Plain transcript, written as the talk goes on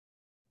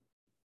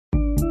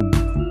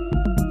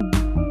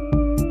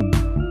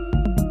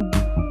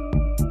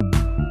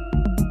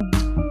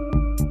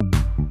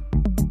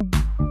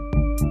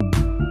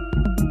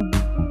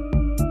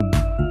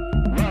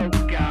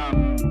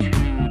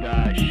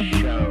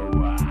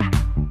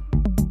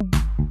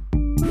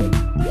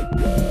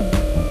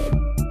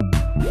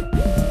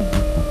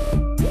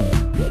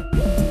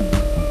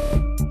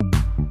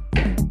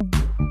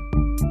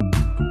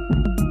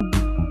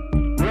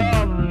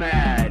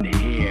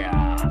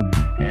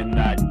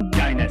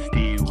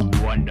Dynasty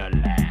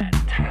Wonderland.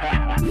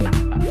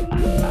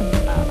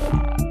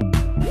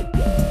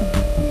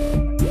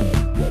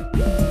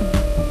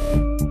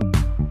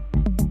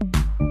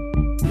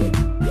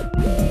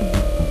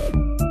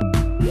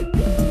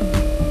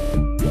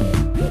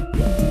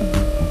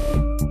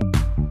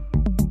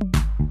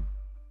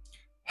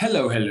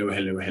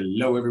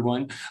 Hello,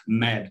 everyone.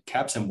 Mad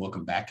Caps, and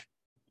welcome back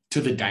to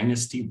the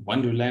Dynasty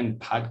Wonderland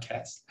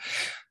podcast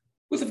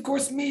with, of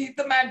course, me,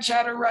 the Mad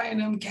Chatter,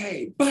 Ryan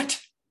MK.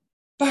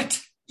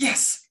 But,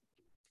 yes,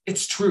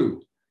 it's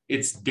true.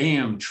 It's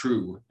damn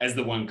true, as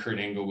the one Kurt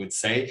Angle would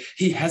say.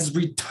 He has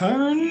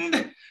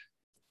returned.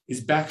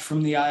 He's back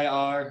from the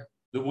IR,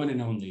 the one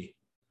and only,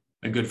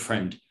 my good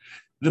friend,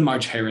 the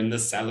March Heron, the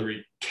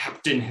salary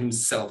captain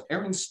himself,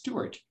 Aaron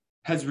Stewart,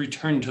 has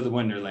returned to the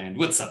Wonderland.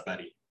 What's up,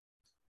 buddy?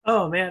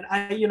 Oh man,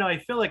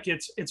 I feel like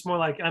it's more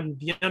like I'm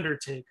the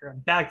Undertaker. I'm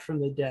back from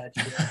the dead.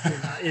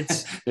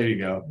 It's there you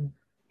go.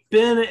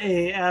 Been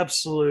a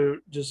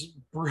absolute just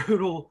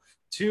brutal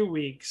 2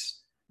 weeks.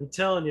 I'm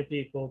telling you,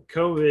 people,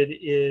 COVID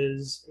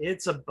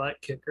it's a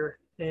butt kicker.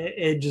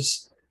 It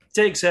just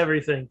takes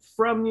everything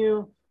from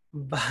you.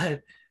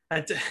 But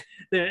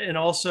and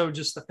also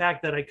just the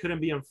fact that I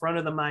couldn't be in front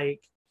of the mic,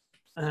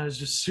 it was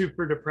just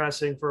super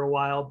depressing for a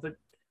while. But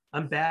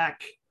I'm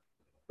back.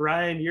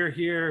 Ryan, you're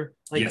here.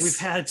 Yes. We've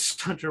had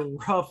such a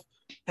rough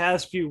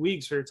past few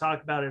weeks. We're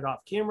talking about it off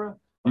camera.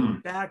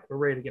 We're back. We're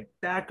ready to get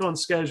back on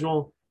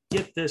schedule,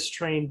 get this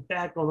train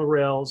back on the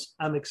rails.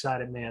 I'm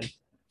excited, man.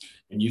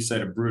 And you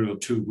said a brutal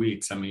 2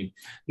 weeks. I mean,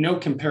 no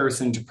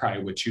comparison to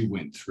probably what you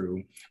went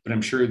through, but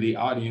I'm sure the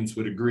audience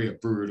would agree a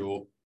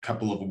brutal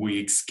couple of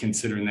weeks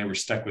considering they were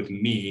stuck with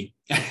me.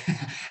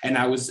 And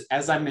I was,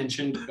 as I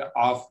mentioned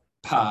off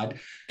pod,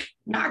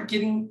 not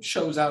getting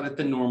shows out at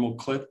the normal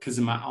clip because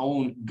of my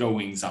own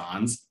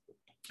goings-ons.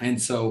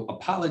 And so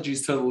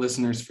apologies to the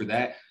listeners for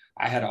that.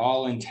 I had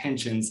all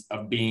intentions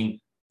of being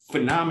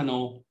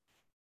phenomenal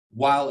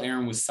while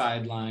Aaron was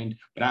sidelined,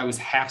 but I was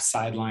half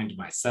sidelined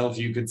myself,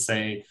 you could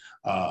say.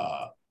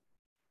 I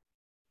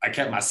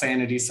kept my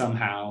sanity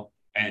somehow,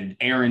 and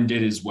Aaron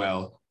did as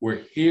well.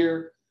 We're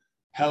here,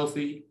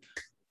 healthy,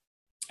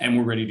 and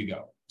we're ready to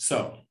go.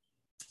 So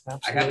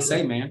absolutely. I got to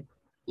say, man,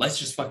 let's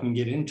just fucking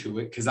get into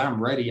it because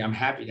I'm ready. I'm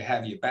happy to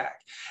have you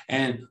back.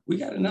 And we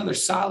got another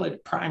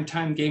solid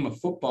primetime game of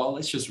football.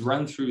 Let's just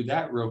run through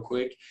that real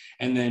quick,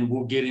 and then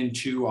we'll get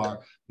into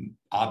our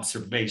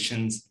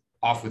observations,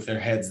 off with their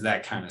heads,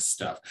 that kind of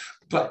stuff.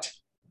 But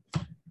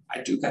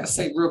I do got to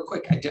say real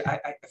quick,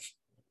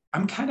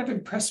 I'm kind of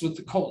impressed with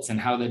the Colts and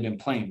how they've been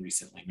playing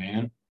recently,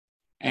 man.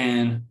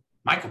 And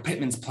Michael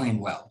Pittman's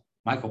playing well.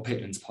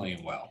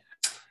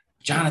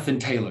 Jonathan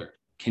Taylor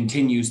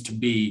continues to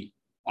be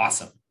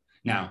awesome.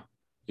 Now,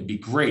 it'd be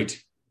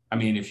great. I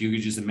mean, if you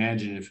could just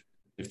imagine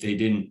if they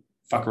didn't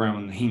fuck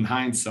around with Naheem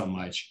Hines so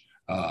much,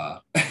 and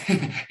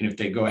if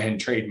they go ahead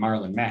and trade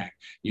Marlon Mack,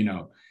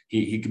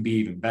 he could be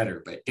even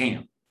better. But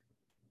damn,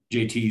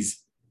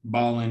 JT's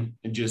balling,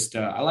 and just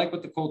I like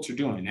what the Colts are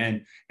doing.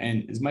 And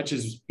as much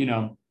as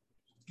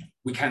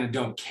we kind of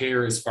don't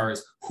care as far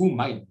as who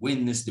might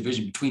win this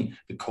division between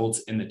the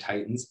Colts and the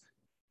Titans,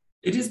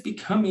 it is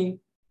becoming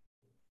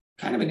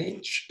kind of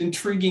an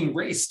intriguing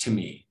race to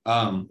me.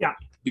 Yeah.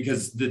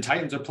 Because the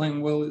Titans are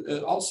playing well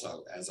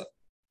also, as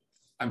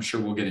I'm sure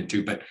we'll get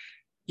into. But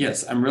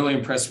yes, I'm really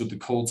impressed with the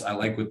Colts. I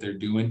like what they're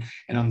doing.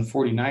 And on the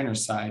 49ers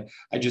side,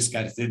 I just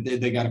got to,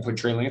 they got to put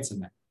Trey Lance in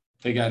there.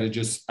 They got to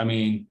just,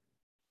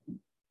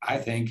 I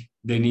think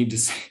they need to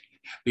say,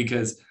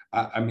 because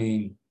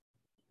I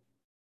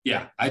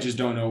just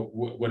don't know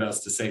what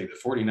else to say. The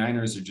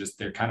 49ers are just,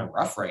 they're kind of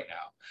rough right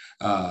now.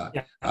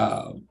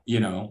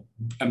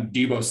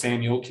 Deebo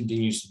Samuel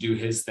continues to do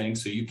his thing,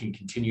 so you can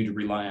continue to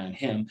rely on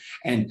him.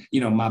 And,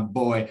 my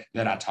boy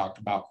that I talked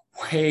about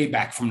way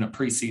back from the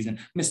preseason,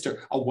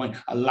 Mr.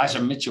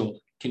 Elijah Mitchell,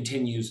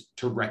 continues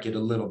to wreck it a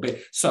little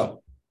bit.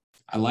 So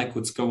I like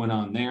what's going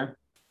on there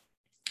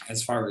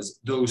as far as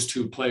those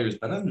two players.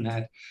 But other than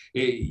that,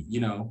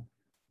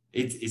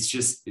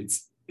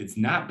 it's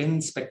not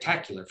been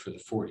spectacular for the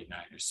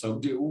 49ers. So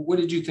what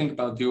did you think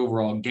about the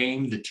overall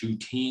game, the two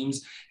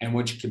teams, and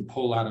what you can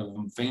pull out of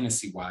them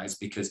fantasy-wise?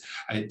 Because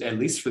at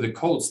least for the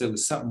Colts, there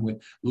was something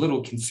with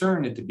little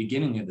concern at the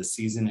beginning of the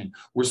season, and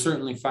we're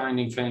certainly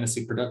finding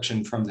fantasy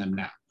production from them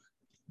now.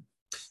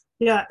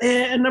 Yeah,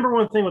 and number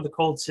one thing with the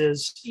Colts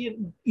is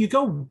you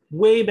go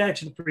way back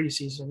to the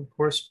preseason. Of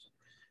course,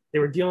 they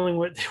were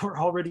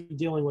already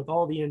dealing with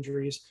all the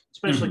injuries,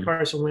 especially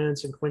Carson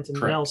Wentz and Quentin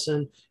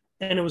Nelson.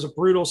 And it was a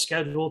brutal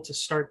schedule to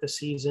start the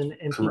season.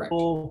 And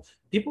people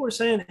were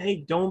saying,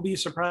 hey, don't be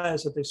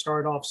surprised if they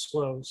start off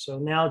slow. So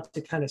now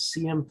to kind of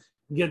see them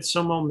get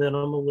some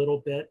momentum a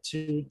little bit,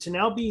 to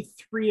now be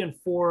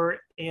 3-4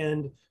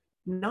 and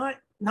not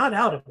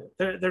out of it.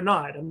 They're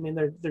not.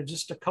 They're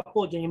just a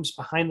couple of games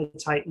behind the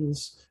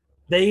Titans.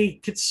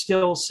 They could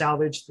still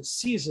salvage the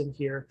season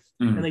here.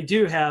 And they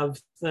do have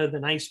the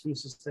nice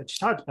pieces that you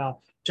talked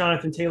about.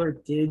 Jonathan Taylor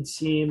did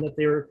seem that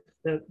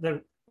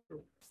they're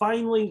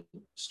finally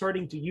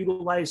starting to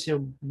utilize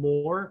him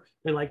more.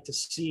 They like to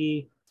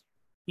see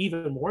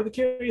even more the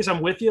carries.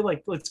 I'm with you.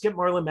 Like, let's get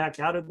Marlon back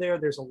out of there.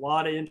 There's a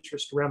lot of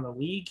interest around the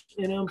league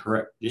in him.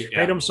 Correct.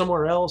 Trade him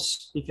somewhere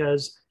else,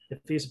 because if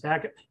he's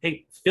back,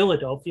 hey,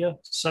 Philadelphia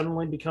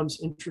suddenly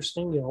becomes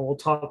interesting. We'll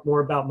talk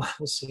more about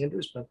Miles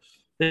Sanders, but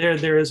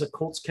there is a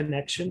Colts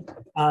connection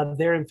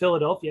there in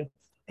Philadelphia.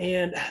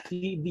 And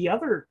the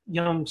other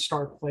young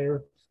star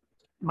player,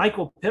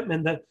 Michael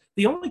Pittman, that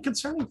the only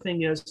concerning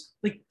thing is,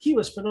 like, he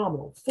was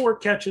phenomenal. 4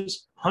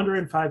 catches,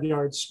 105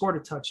 yards, scored a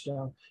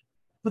touchdown.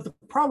 But the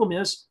problem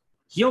is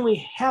he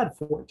only had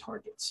 4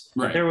 targets.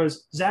 Right. There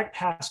was Zach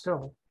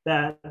Pascal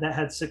that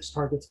had 6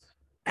 targets.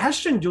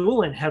 Ashton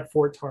Doolin had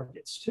 4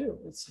 targets too.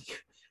 It's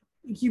like,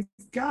 you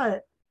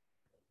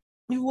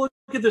look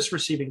at this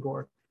receiving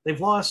corps. They've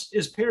lost.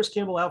 Is Paris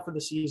Campbell out for the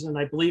season?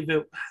 I believe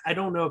it. I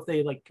don't know if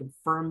they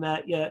confirmed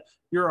that yet.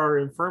 You're our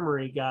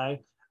infirmary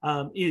guy.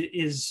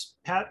 Is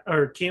Pat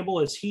or Campbell,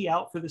 is he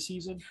out for the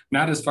season?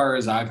 Not as far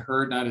as I've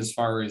heard, not as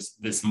far as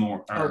this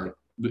more.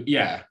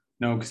 Yeah,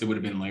 no, because it would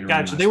have been later.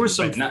 Gotcha. There was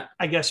some,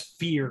 I guess,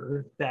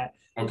 fear that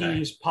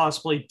he's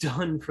possibly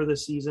done for the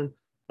season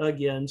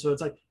again. So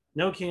it's like,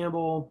 no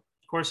Campbell.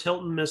 Of course,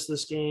 Hilton missed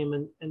this game,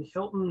 and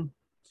Hilton,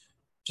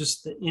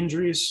 just the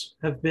injuries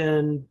have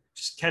been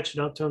just catching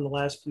up to him the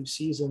last few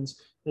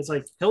seasons. It's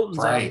like Hilton's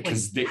right,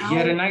 because he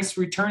had a nice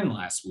return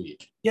last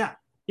week. Yeah,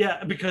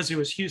 because it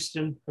was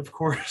Houston, of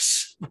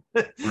course.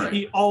 Right.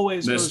 He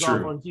always goes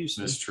off on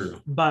Houston. That's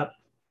true. But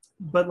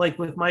like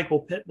with Michael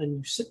Pittman,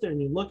 you sit there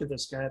and you look at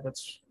this guy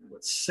that's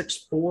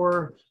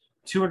 6'4",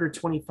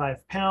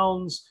 225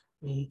 pounds.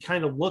 And he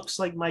kind of looks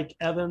like Mike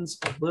Evans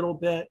a little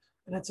bit.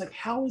 And it's like,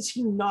 how is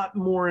he not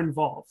more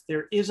involved?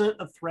 There isn't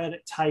a threat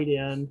at tight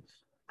end.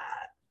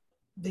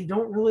 They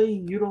don't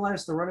really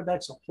utilize the running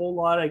backs a whole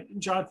lot.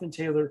 Jonathan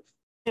Taylor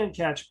can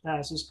catch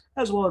passes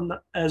as well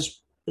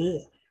as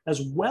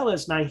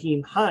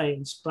Nyheim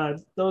Hines, but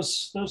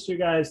those 2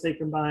 guys, they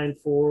combined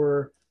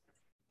for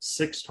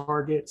 6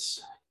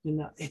 targets.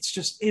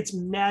 It's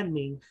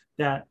maddening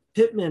that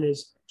Pittman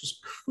is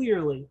just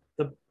clearly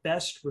the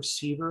best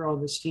receiver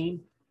on this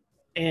team,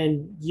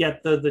 and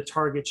yet the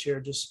target share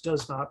just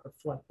does not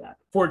reflect that.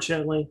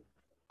 Fortunately,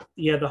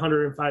 he had the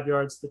 105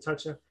 yards, the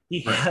touchdown.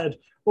 He had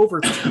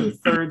over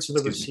 2/3 of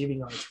the receiving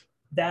yards.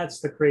 That's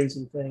the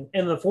crazy thing.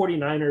 And the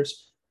 49ers,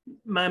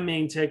 my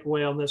main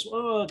takeaway on this,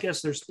 I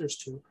guess there's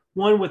 2.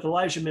 One with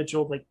Elijah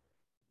Mitchell,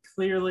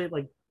 clearly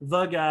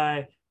the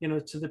guy,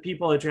 to the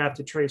people that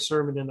drafted Trey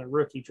Sermon in the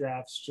rookie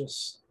drafts,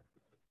 just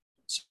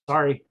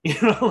sorry,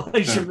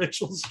 Elijah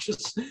Mitchell's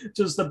just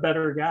the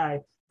better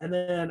guy. And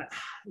then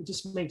it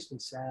just makes me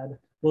sad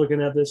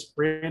looking at this.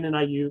 Brandon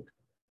Ayuk,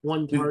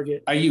 1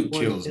 target. Ayuk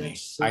kills me.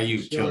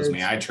 Ayuk kills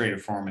me. I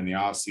traded for him in the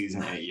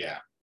offseason. Yeah.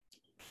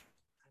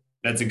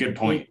 That's a good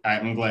point.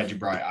 I'm glad you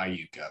brought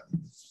Ayuk up.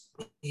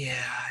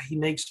 Yeah, he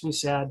makes me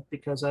sad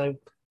because I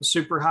was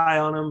super high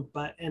on him,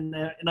 but and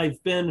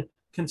I've been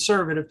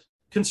concerned,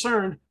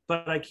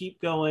 but I keep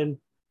going.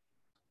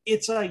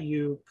 It's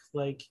Ayuk,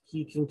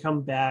 he can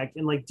come back,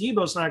 and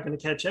Debo's not going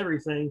to catch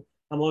everything.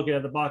 I'm looking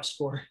at the box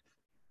score.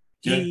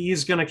 Yeah.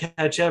 He's going to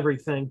catch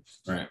everything.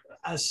 Right.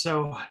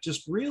 So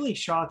just really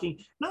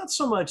shocking. Not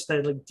so much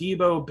that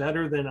Debo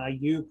better than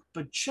Ayuk,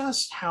 but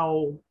just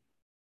how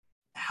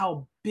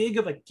big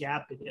of a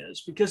gap it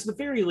is. Because at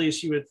the very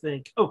least, you would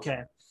think,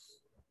 okay,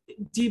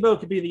 Debo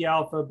could be the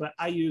alpha, but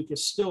Ayuk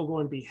is still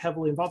going to be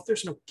heavily involved.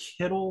 There's no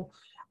Kittle.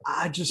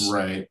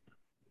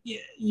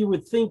 You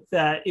would think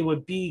that it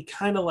would be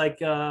kind of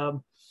like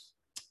a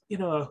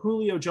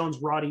Julio Jones,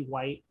 Roddy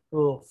White, a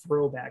little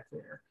throwback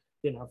there,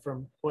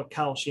 from what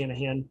Kyle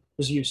Shanahan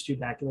was used to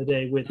back in the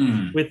day with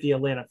the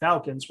Atlanta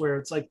Falcons, where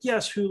it's like,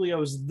 yes,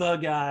 Julio's the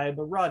guy,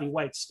 but Roddy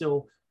White's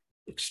still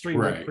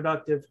extremely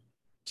productive.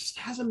 Just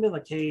hasn't been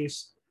the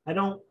case.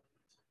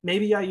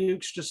 Maybe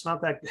Ayuk's just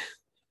not that.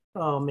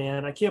 Oh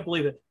man, I can't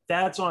believe it.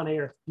 That's on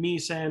air. Me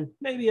saying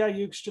maybe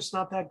Ayuk's just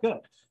not that good.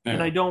 Yeah.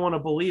 And I don't want to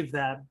believe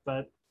that,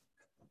 but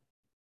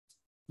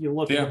you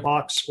look at the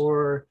box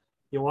score,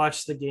 you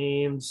watch the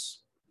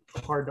games,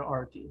 hard to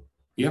argue.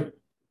 Yep,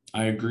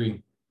 I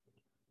agree.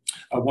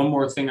 One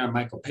more thing on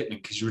Michael Pittman,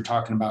 because you were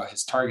talking about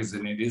his targets,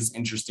 and it is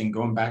interesting.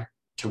 Going back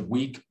to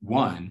week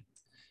 1,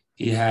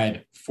 he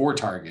had 4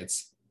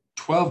 targets,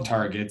 12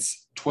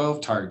 targets,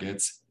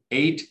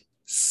 8,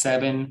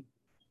 7,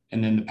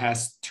 and then the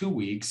past 2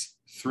 weeks,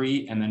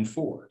 3, and then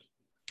 4.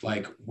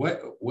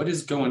 What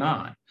is going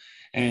on?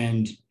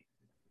 And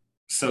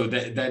so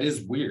that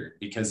is weird,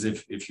 because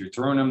if you're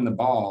throwing him the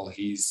ball,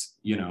 he's,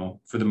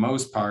 for the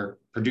most part,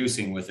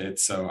 producing with it.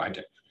 So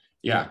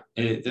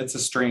that's a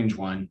strange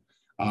one.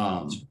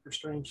 Super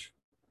strange.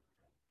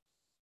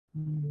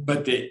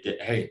 But the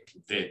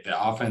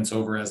offense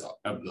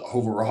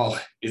overall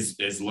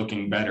is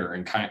looking better,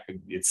 and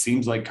it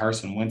seems like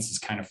Carson Wentz is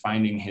kind of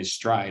finding his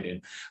stride.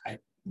 And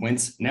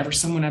Wentz, never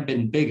someone I've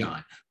been big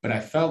on, but I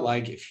felt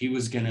like if he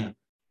was gonna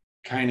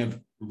kind of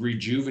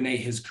rejuvenate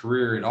his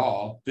career at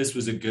all, this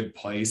was a good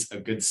place, a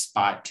good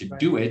spot to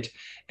do it.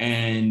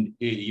 And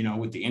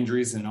with the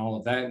injuries and all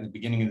of that in the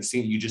beginning of the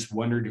season, you just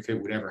wondered if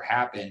it would ever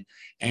happen.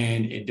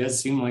 And it does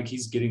seem like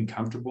he's getting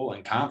comfortable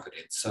and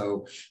confident.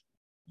 So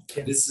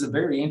Yeah. This is a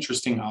very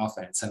interesting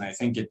offense, and I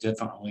think it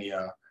definitely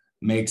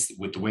makes,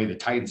 with the way the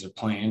Titans are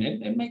playing,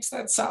 it makes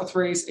that South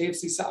race,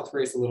 AFC South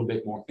race, a little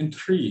bit more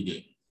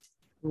intriguing.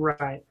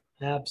 Right.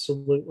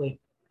 Absolutely.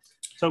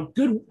 So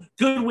good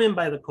win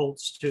by the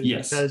Colts too,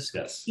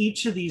 because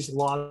each of these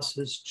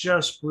losses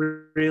just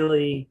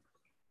really,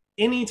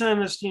 anytime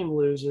this team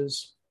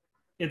loses,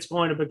 it's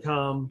going to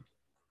become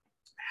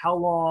how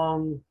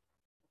long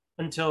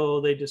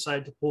until they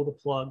decide to pull the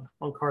plug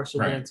on Carson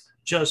Wentz,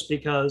 just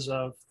because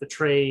of the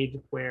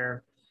trade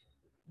where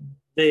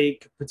they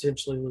could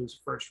potentially lose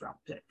first round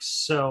picks.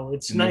 So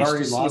it's nice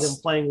to see them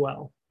playing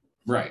well.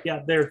 Right.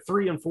 Yeah, they're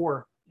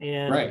 3-4.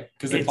 And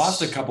because they've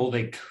lost a couple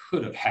they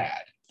could have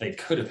had.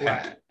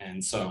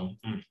 And so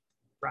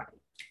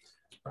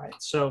right.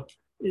 So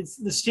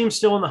this team's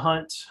still in the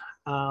hunt.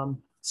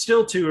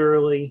 Still too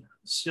early.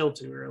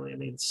 I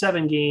mean,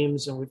 7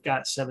 games and we've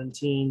got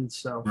 17.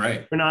 So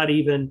we're not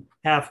even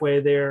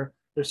halfway there.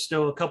 There's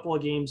still a couple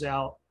of games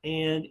out,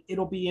 and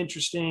it'll be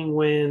interesting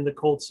when the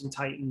Colts and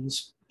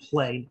Titans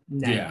play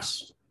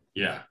next.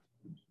 Yeah.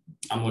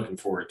 I'm looking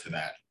forward to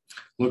that.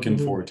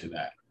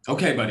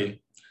 Okay,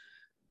 buddy.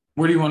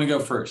 Where do you want to go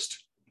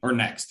first? Or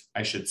next,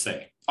 I should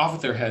say. Off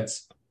with their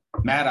heads.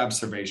 Mad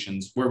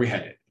observations. Where are we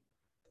headed?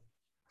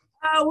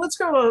 Let's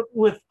go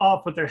with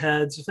off with their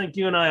heads. I think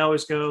you and I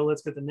always go,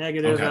 let's get the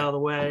negative out of the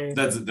way.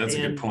 That's a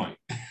good point.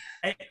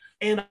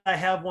 And I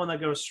have one that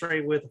goes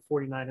straight with a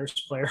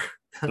 49ers player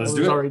that I was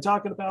do it. already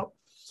talking about.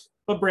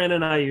 But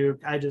Brandon Ayuk,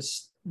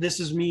 this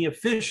is me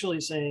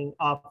officially saying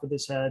off with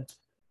his head,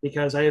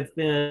 because I've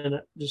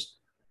been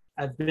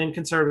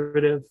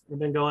conservative. I've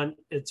been going,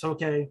 it's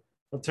okay,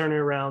 I'll turn it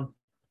around.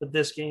 But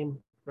this game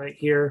right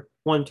here,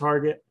 1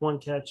 target, 1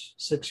 catch,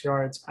 6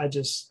 yards.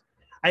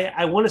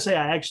 I want to say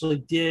I actually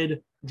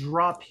did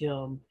drop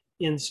him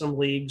in some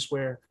leagues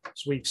where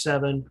it's week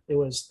 7. It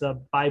was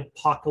the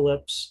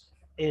bipocalypse.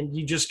 And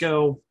you just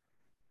go,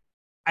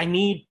 I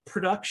need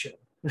production.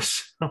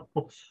 So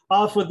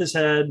off with his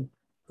head,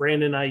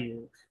 Brandon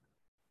Ayuk.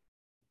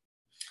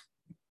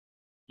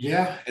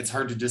 Yeah, it's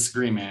hard to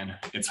disagree, man.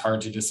 It's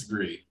hard to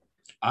disagree.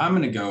 I'm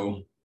going to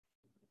go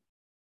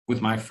with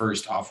my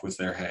first off with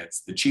their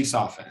heads, the Chiefs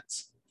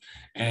offense.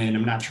 And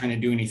I'm not trying to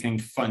do anything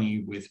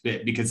funny with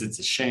it, because it's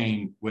a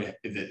shame with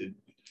the,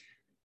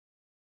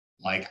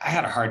 like, I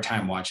had a hard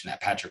time watching that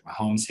Patrick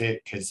Mahomes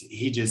hit, because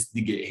he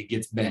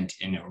gets bent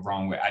in a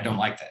wrong way. I don't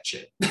like that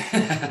shit.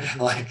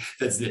 Like,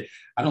 that's it.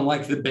 I don't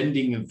like the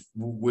bending of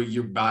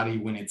your body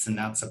when it's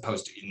not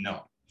supposed to,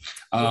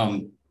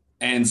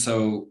 and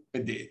so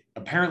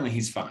apparently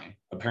he's fine.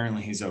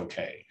 Apparently he's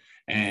okay.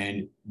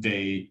 And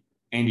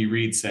Andy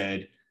Reid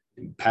said,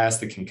 pass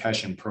the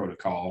concussion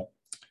protocol.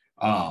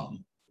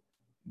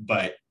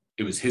 But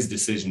it was his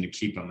decision to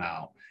keep him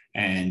out.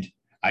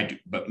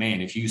 But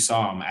man, if you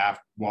saw him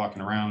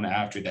walking around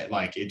after that,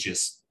 like,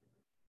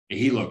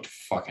 he looked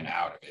fucking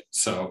out of it.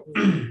 So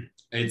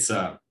that's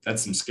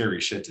some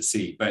scary shit to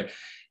see. But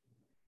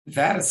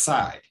that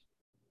aside,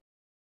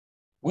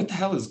 what the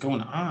hell is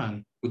going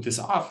on with this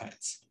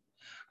offense?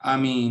 I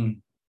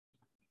mean,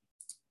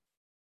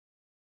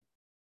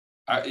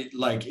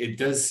 it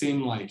does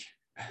seem like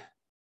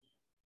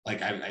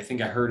I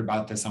think I heard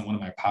about this on one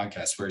of my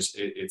podcasts, where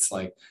it's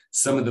like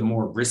some of the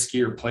more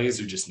riskier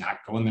plays are just not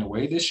going their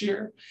way this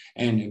year.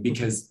 And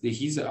because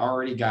he's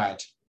already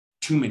got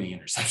too many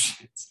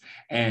interceptions.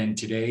 And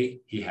today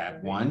he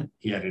had 1.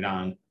 He had it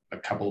on a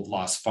couple of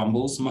lost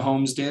fumbles,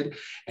 Mahomes did.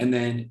 And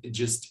then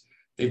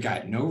they've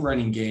got no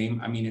running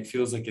game. I mean, it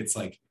feels like it's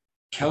like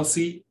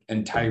Kelsey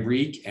and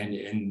Tyreek,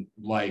 and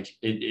like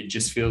it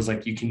just feels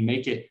like you can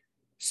make it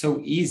so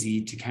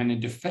easy to kind of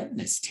defend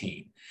this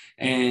team.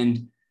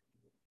 And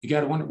you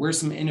got to wonder, where's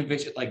some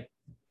innovation? Like,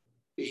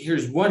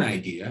 here's one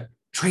idea: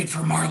 trade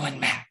for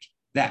Marlon Mack.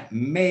 That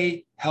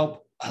may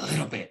help a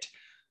little bit.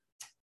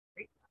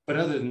 But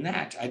other than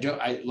that,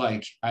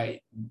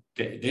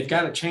 they've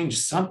got to change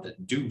something,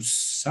 do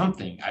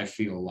something, I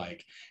feel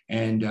like.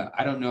 And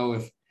I don't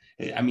know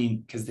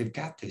because they've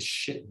got this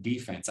shit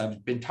defense.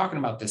 I've been talking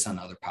about this on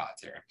other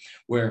pods there,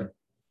 where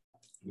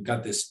we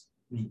got this,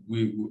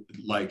 during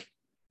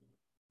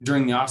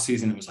the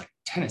offseason, it was like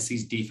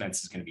Tennessee's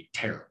defense is going to be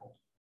terrible.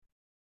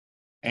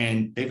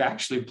 And they've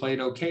actually played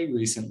okay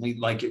recently.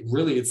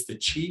 It's the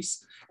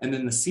Chiefs and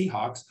then the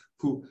Seahawks,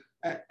 who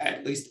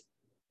at least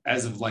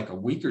as of like a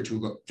week or two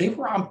ago, they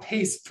were on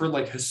pace for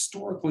like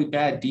historically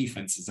bad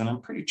defenses. And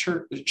I'm pretty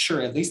sure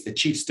at least the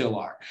Chiefs still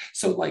are.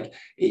 So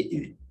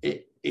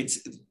it's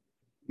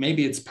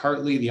maybe it's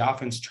partly the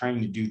offense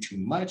trying to do too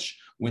much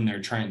when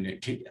they're trying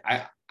to,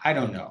 I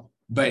don't know.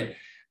 But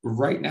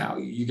right now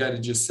you got to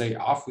just say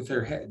off with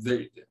their head.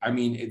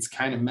 It's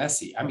kind of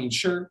messy. I mean,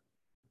 sure.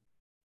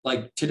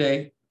 Like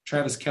today,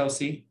 Travis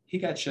Kelce, he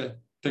got you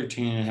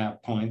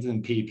 13.5 points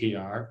in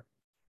PPR.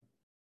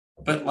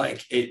 But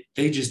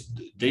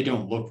they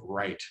don't look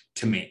right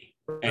to me.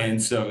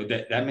 And so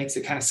that makes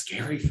it kind of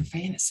scary for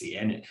fantasy.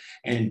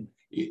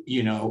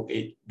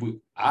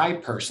 I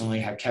personally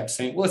have kept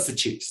saying, well, it's the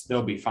Chiefs,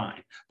 they'll be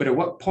fine. But at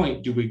what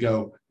point do we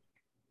go,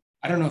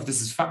 I don't know if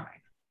this is fine?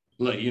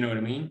 You know what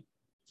I mean?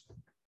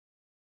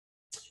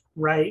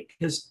 right?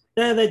 Because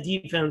that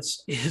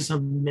defense is a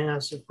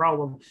massive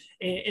problem.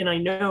 And I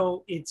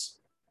know it's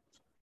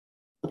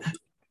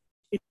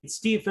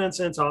defense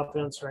and it's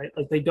offense, right?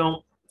 Like they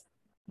don't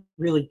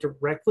really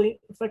directly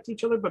affect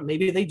each other, but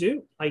maybe they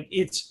do. Like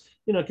it's,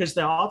 because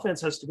the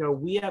offense has to go,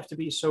 we have to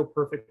be so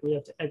perfect. We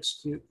have to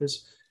execute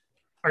because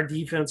our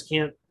defense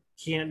can't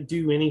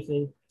do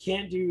anything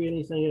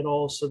at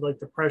all. So like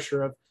the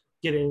pressure of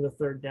getting the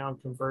third down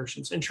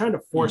conversions and trying to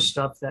force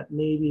stuff that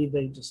maybe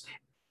they just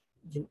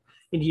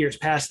in years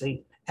past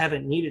they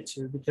haven't needed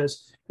to,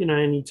 because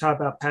and you talk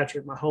about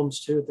Patrick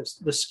Mahomes too,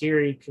 the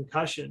scary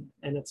concussion,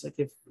 and it's like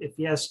if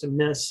he has to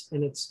miss,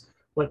 and it's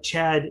what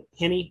Chad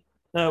Henne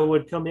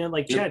would come in,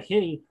 like Chad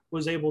Henne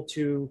was able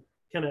to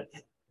kind of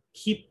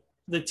keep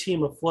the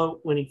team afloat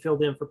when he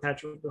filled in for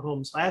Patrick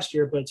Mahomes last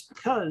year, but it's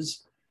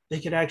because they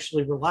could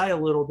actually rely a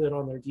little bit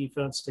on their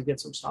defense to get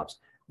some stops.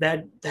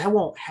 That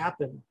won't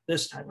happen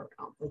this time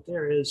around. Like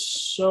there is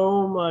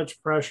so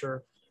much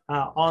pressure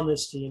on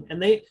this team,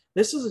 and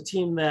this is a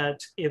team that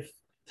if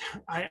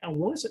I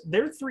want to say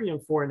they're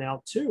 3-4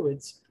 now too.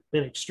 It's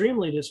been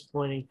extremely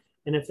disappointing,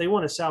 and if they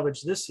want to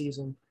salvage this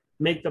season,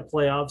 make the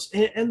playoffs,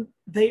 and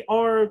they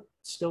are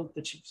still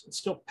the Chiefs, it's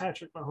still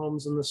Patrick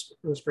Mahomes and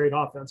this great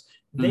offense.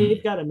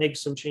 They've got to make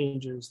some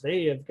changes.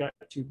 They have got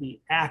to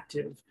be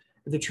active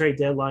at the trade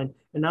deadline,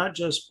 and not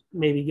just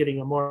maybe getting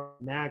a more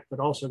Mac, but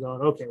also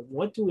going, okay,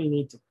 what do we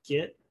need to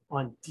get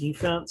on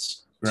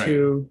defense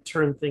to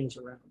turn things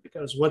around?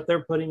 Because what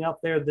they're putting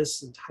out there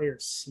this entire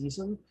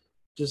season,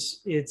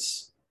 just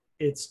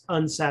it's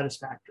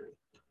unsatisfactory.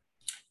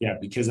 Yeah,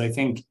 because I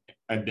think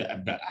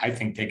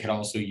they could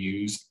also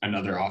use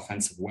another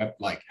offensive weapon.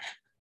 Like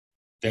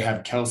they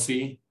have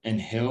Kelsey and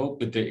Hill,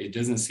 but it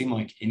doesn't seem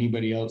like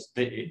anybody else.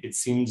 It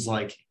seems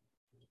like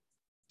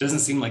doesn't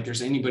seem like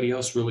there's anybody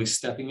else really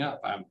stepping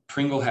up.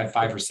 Pringle had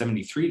 5 for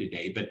 73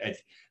 today, but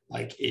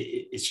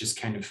it's just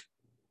kind of,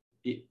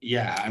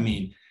 yeah. I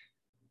mean,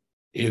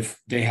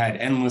 if they had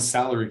endless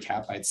salary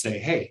cap, I'd say,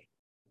 hey,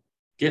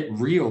 get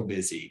real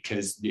busy,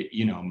 because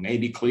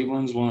maybe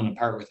Cleveland's willing to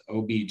part with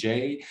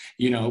OBJ,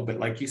 but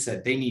like you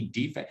said, they need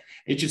defense.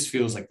 It just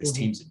feels like this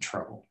team's in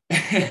trouble.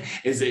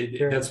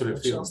 That's what it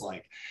feels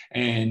like.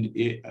 And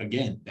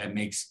again, that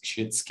makes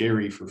shit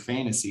scary for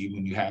fantasy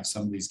when you have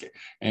some of these guys.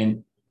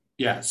 And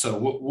yeah, so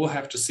we'll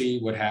have to see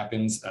what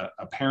happens.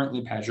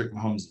 Apparently Patrick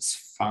Mahomes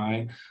is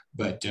fine,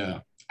 but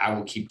I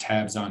will keep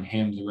tabs on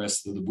him the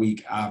rest of the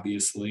week,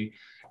 obviously.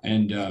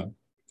 And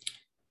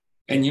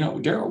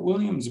Darrell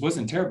Williams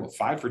wasn't terrible.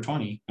 5 for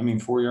 20. I mean,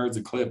 4 yards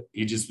a clip.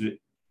 He just,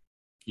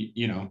 they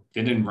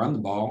didn't run the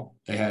ball.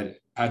 They had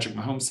Patrick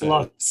Mahomes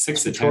said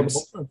 6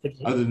 attempts.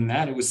 Other than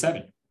that, it was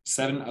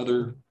 7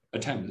 other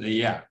attempts.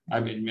 Yeah. I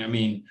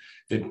mean,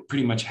 they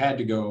pretty much had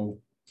to go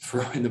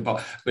throwing the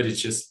ball, but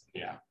it's just,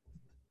 yeah.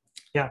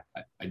 Yeah.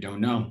 I don't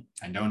know.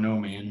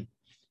 Man.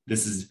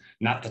 This is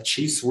not the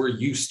Chiefs we're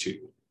used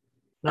to.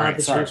 Not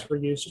the Chiefs we're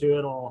used to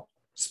at all.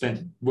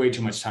 Spent way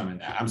too much time on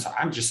that.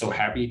 I'm just so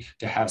happy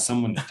to have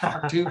someone to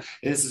talk to.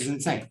 This is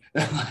insane.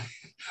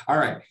 All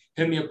right,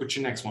 hit me up with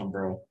your next one,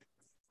 bro.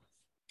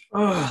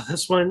 Oh,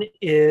 this one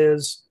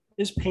is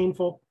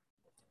painful.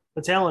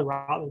 It's Allen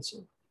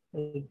Robinson.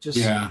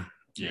 Yeah.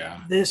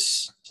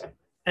 This,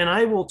 and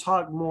I will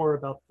talk more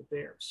about the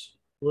Bears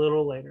a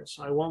little later,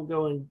 so I won't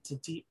go into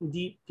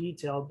deep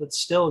detail. But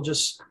still,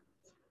 just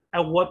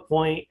at what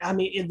point? I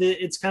mean,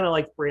 it's kind of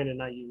like Brandon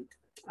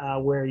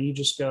Ayuk, where you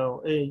just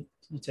go.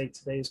 You take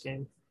today's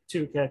game,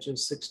 2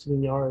 catches,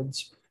 16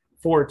 yards,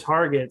 4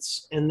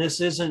 targets. And this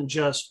isn't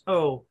just,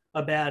 a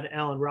bad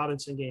Allen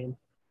Robinson game.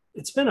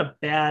 It's been a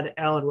bad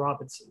Allen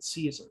Robinson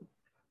season.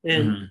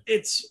 And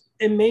it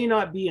may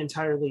not be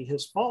entirely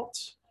his fault,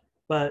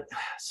 but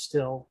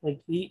still,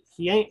 like he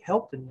ain't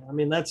helping you. I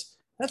mean, that's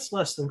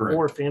less than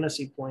 4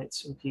 fantasy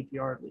points in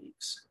PPR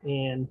leagues.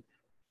 And,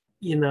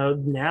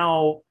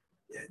 now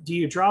do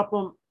you drop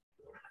him?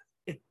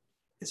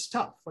 It's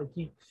tough. Like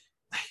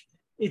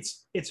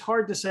it's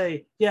hard to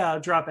say, yeah, I'll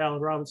drop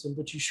Allen Robinson,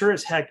 but you sure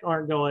as heck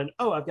aren't going,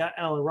 I've got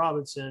Allen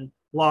Robinson,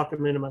 lock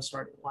him into my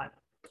starting lineup.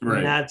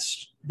 Right. And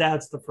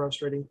that's the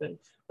frustrating thing.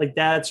 Like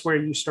that's where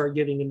you start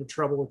getting into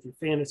trouble with your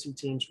fantasy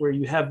teams, where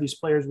you have these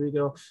players where you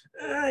go,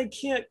 I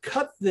can't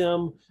cut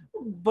them,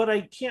 but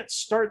I can't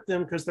start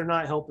them because they're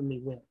not helping me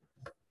win.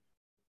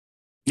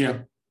 Yeah.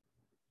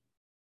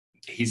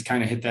 He's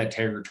kind of hit that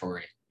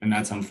territory, and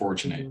that's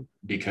unfortunate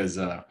because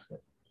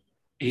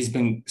he's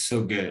been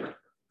so good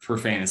for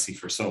fantasy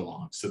for so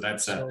long. So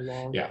that's so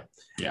long.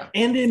 Yeah.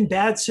 And in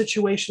bad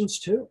situations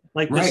too.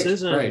 Like this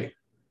isn't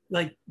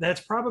like,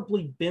 that's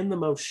probably been the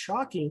most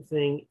shocking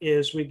thing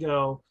is we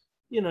go,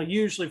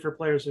 usually for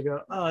players to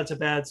go, it's a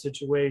bad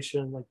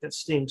situation, like that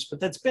stinks.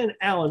 But that's been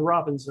Allen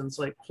Robinson's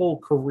like whole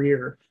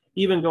career,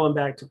 even going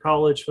back to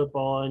college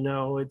football. I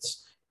know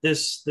it's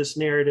this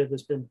narrative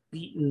has been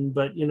beaten,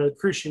 but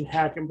Christian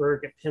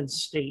Hackenberg at Penn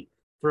State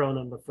throwing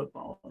him the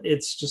football.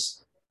 It's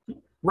just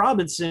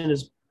Robinson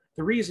is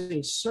the reason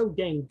he's so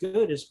dang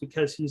good is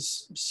because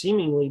he's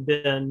seemingly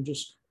been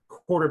just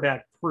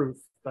quarterback proof.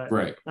 But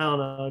I don't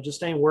know,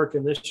 just ain't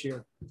working this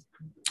year.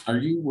 Are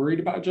you worried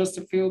about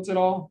Justin Fields at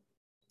all?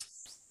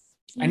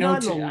 I know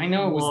it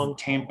was the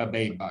Tampa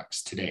Bay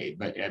Bucks today,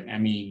 but I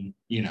mean,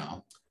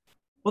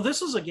 Well,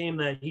 this is a game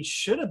that he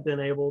should have been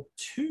able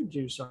to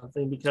do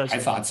something because I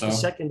thought so. The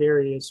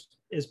secondary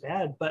is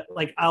bad. But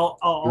like I'll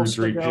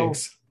also go,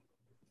 picks.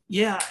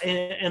 Yeah,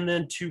 and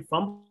then 2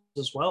 fumbles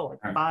as well,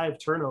 like right. 5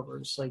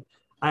 turnovers. Like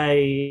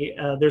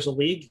there's a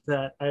league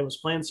that I was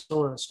playing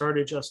so when I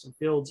started Justin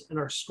Fields, and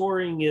our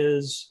scoring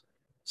is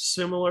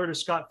similar to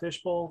Scott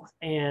Fishbowl,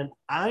 and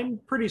I'm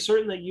pretty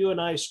certain that you and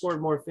I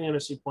scored more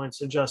fantasy points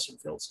than Justin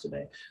Fields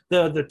today.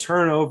 The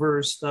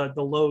turnovers, the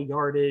low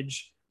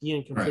yardage, the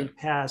incomplete right.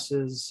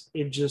 passes,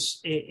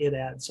 it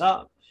adds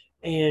up.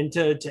 And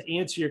to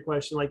answer your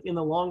question, like in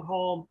the long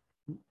haul,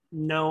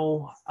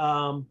 no,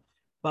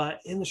 but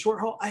in the short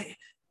haul,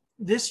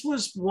 this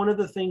was one of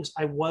the things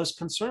I was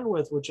concerned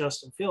with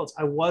Justin Fields.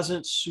 I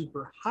wasn't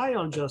super high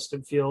on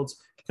Justin Fields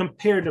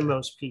compared to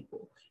most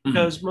people.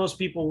 Because most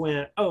people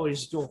went, oh,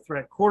 he's a dual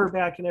threat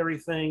quarterback and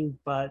everything.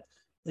 But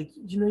like,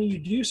 you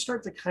do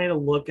start to kind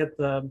of look at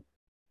the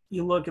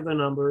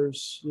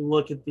numbers, you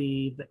look at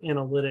the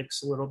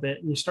analytics a little bit,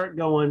 and you start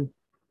going,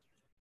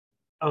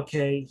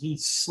 okay, he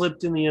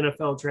slipped in the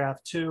NFL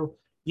draft too.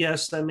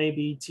 Yes, that may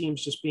be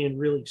teams just being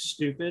really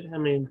stupid. I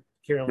mean,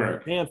 Carolina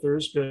right.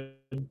 Panthers could,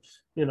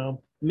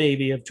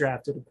 maybe have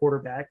drafted a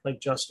quarterback like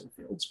Justin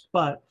Fields.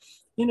 But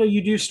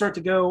you do start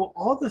to go,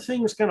 all the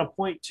things kind of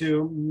point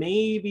to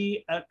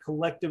maybe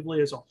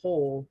collectively as a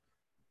whole,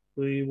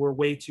 we were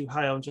way too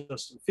high on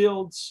Justin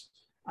Fields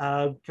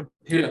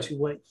compared to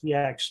what he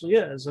actually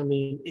is. I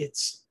mean, it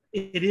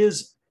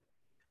is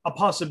a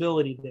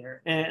possibility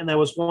there. And that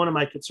was one of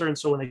my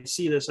concerns. So when I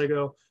see this, I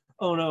go,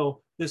 oh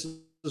no, this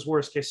is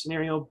worst case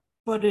scenario,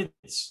 but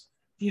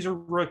these are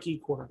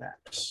rookie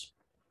quarterbacks.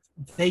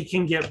 They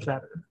can get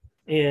better.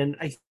 And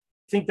I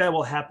think that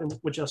will happen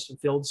with Justin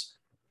Fields.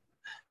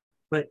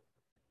 But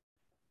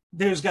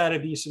there's got to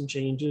be some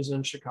changes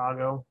in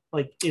Chicago.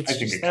 Like I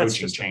think a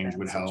coaching change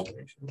would help,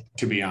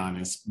 to be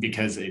honest,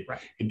 because it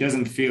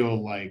doesn't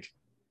feel like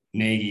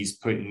Nagy's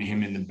putting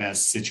him in the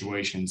best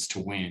situations to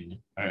win.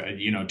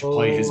 To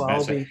play his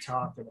best. I'll be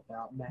talking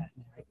about Matt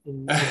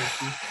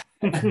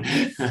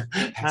Nagy.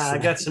 I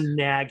got some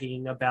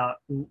nagging about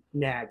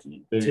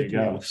Nagy to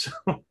do.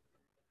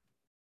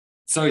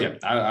 So yeah,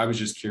 I was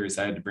just curious.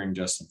 I had to bring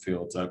Justin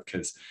Fields up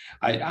because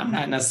I'm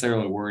not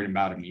necessarily worried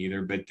about him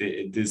either, but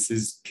this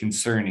is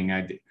concerning.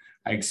 I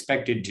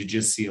expected to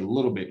just see a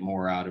little bit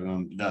more out of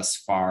him thus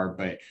far,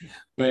 but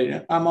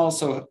I'm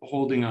also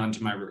holding on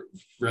to my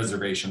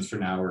reservations for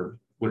now, or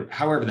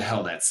however the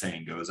hell that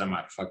saying goes. I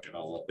might have fucked it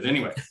all up, but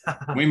anyway,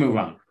 we move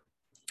on.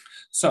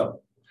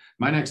 So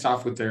my next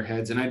off with their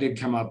heads, and I did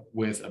come up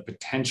with a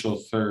potential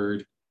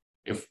third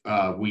if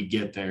we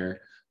get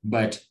there,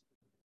 but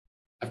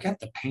I've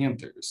got the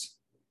Panthers,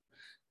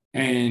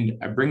 and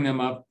I bring them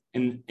up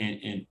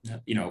in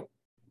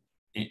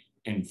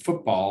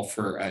football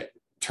for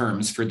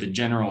terms for the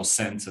general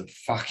sense of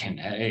fucking,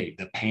 hey,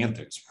 the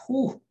Panthers.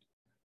 Whew.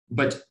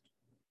 But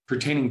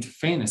pertaining to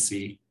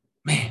fantasy,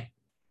 man,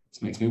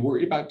 this makes me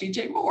worried about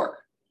DJ Moore,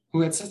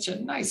 who had such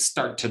a nice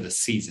start to the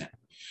season.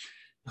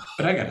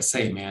 But I gotta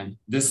say, man,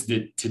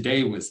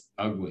 today was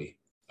ugly.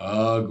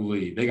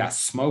 They got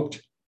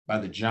smoked by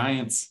the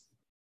Giants.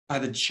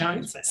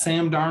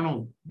 Sam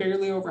Darnold,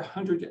 barely over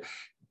 100.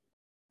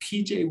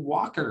 PJ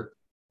Walker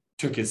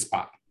took his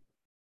spot.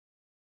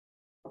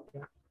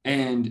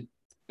 And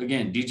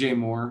again, DJ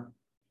Moore,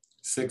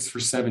 6 for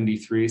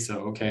 73.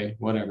 So, okay,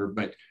 whatever.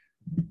 But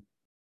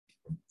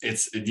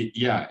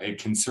it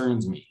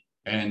concerns me.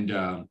 And,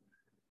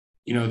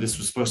 this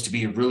was supposed to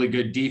be a really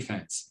good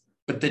defense.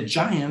 But the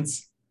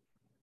Giants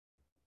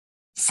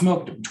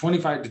smoked them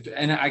 25 to,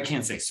 and I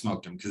can't say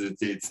smoked them because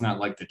it's not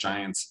like the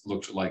Giants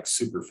looked like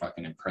super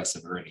fucking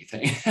impressive or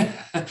anything,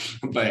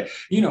 but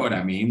you know what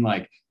I mean?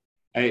 Like,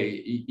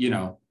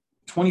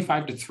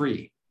 25 to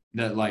 3,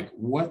 that like,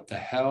 what the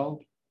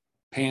hell,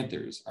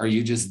 Panthers? Are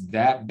you just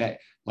that bad?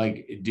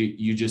 Like, do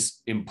you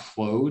just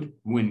implode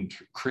when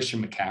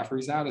Christian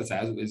McCaffrey's out? Is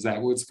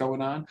that what's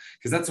going on?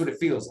 Because that's what it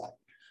feels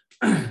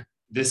like.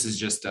 This is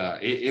just,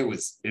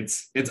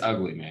 it's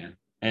ugly, man.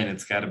 And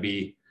it's gotta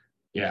be,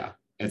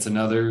 it's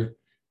another,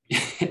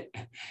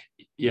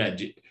 you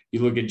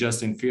look at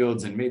Justin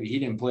Fields and maybe he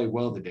didn't play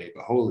well today,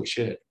 but holy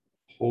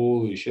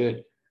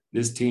shit,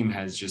 this team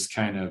has just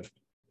kind of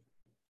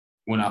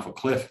went off a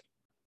cliff.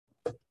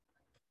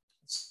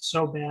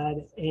 So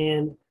bad.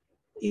 And,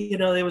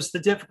 it was the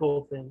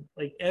difficult thing.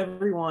 Like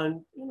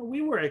everyone,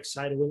 we were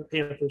excited when the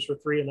Panthers were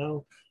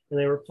 3-0 and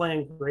they were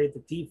playing great.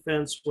 The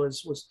defense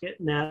was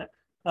getting at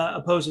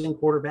opposing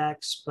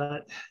quarterbacks,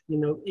 but,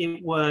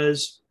 it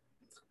was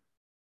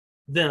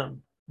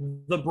them.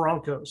 The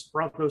Broncos,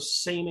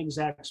 same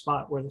exact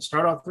spot where they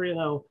start off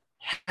 3-0,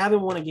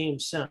 haven't won a game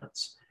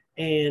since.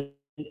 And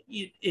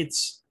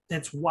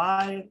that's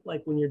why,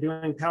 like, when you're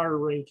doing power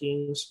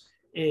rankings,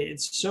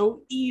 it's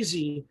so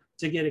easy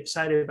to get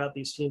excited about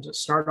these teams that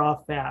start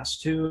off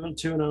fast,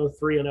 2-0,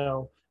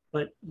 3-0.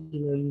 But,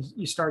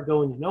 you start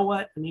going, you know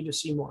what? I need to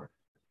see more.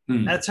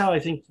 That's how I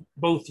think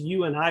both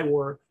you and I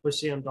were with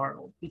Sam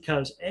Darnold,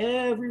 because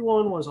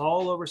everyone was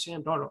all over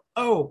Sam Darnold.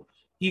 Oh,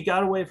 he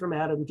got away from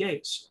Adam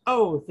Gase.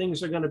 Oh,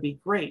 things are going to be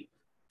great.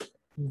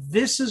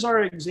 This is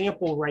our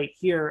example right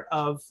here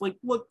of like,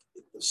 look,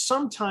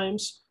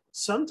 sometimes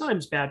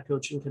bad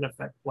coaching can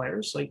affect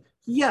players. Like,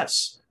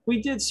 yes,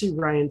 we did see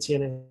Ryan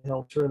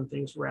Tannehill turn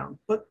things around,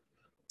 but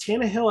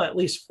Tannehill at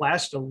least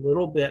flashed a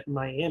little bit in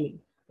Miami.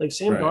 Like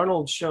Sam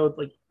Darnold showed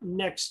like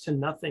next to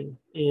nothing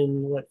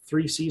in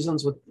 3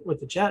 seasons with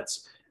the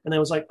Jets. And I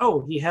was like,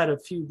 oh, he had a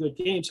few good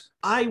games.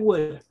 I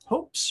would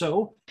hope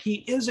so. He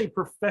is a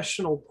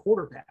professional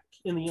quarterback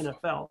in the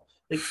NFL.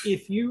 Like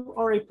if you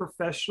are a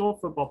professional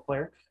football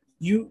player,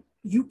 you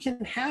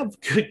can have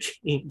good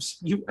games.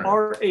 You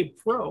are a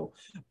pro,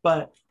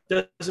 but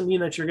doesn't mean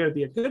that you're going to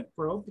be a good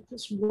pro,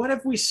 because what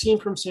have we seen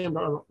from Sam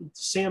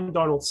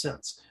Darnold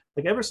since?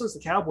 Like ever since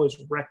the Cowboys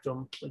wrecked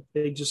him, like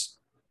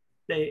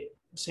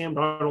Sam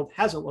Darnold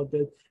hasn't looked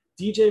good.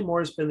 DJ Moore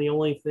has been the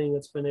only thing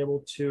that's been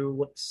able to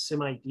look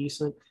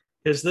semi-decent,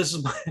 because this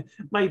is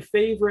my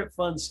favorite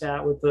fun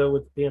stat with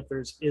the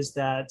Panthers is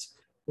that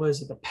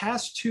the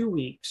past 2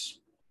 weeks,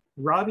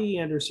 Robbie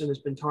Anderson has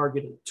been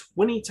targeted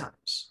 20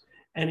 times,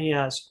 and he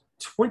has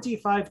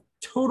 25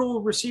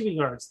 total receiving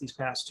yards these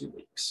past 2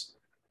 weeks.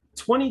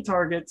 20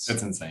 targets.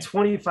 That's insane.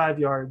 25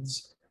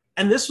 yards.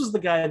 And this was the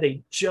guy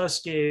they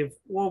just gave,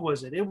 what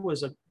was it? It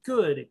was a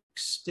good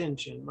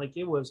extension. Like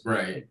it was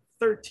like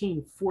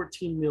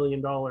 $13-14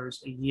 million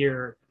a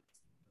year.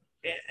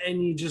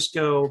 And you just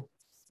go,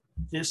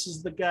 this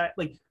is the guy.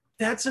 Like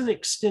that's an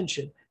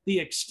extension. The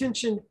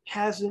extension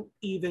hasn't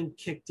even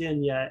kicked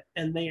in yet.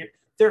 And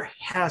there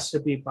has to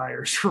be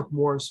buyer's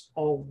remorse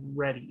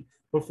already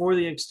before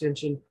the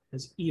extension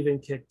has even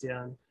kicked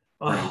in.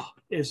 Oh,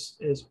 is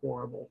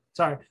horrible.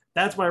 Sorry,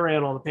 that's my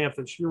rant on the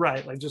Panthers. You're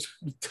right. Like just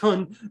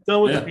done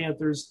with the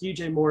Panthers.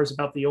 DJ Moore is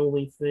about the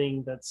only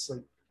thing that's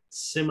like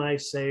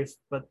semi-safe,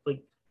 but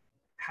like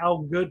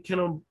how good can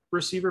a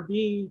receiver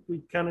be?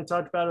 We kind of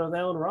talked about it with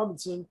Allen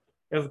Robinson.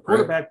 If the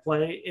quarterback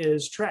play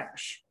is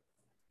trash.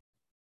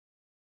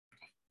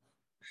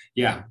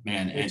 Yeah,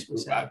 man. And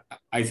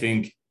I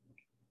think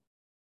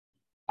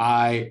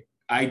I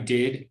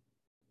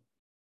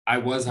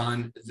was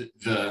on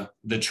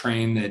the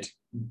train that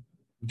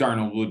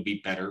Darnold would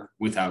be better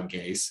without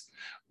Gase,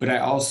 but I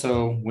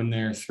also, when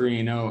they're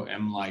 3-0,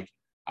 am like,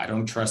 I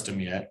don't trust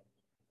him yet.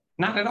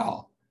 Not at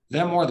all.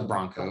 Them or the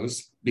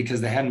Broncos, because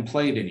they hadn't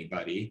played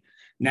anybody.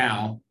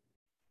 Now,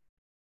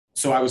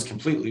 so I was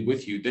completely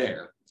with you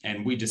there,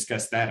 and we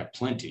discussed that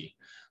aplenty.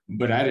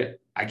 But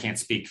I can't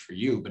speak for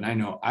you, but I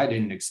know I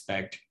didn't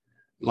expect,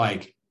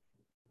 like,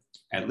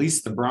 at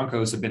least the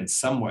Broncos have been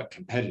somewhat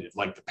competitive.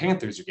 Like the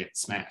Panthers are getting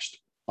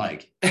smashed.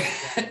 Like,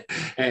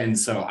 and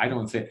so I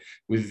don't think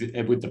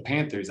with the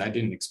Panthers, I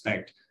didn't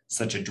expect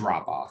such a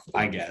drop off.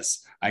 I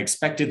guess I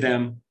expected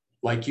them,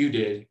 like you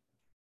did,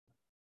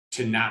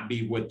 to not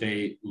be what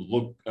they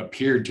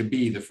appeared to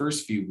be the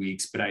first few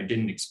weeks, but I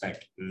didn't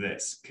expect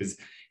this because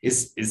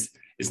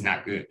it's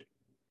not good.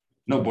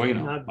 No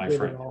bueno, not my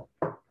friend.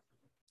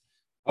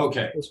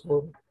 Okay.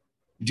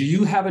 Do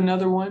you have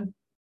another one?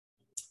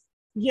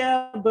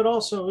 Yeah, but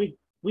also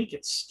we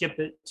could skip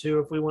it too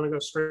if we want to go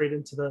straight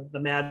into the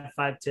mad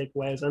 5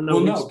 takeaways. I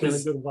know it's been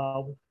a good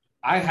while.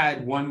 I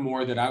had one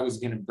more that I was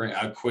going to bring,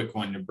 a quick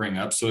one to bring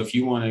up. So if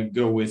you want to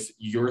go with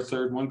your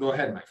third one, go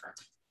ahead, my friend.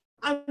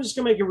 I'm just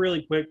going to make it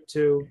really quick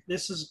too.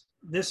 This is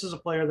a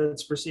player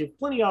that's received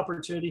plenty of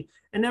opportunity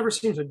and never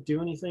seems to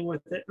do anything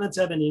with it. And that's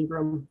Evan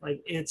Ingram.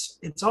 Like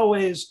it's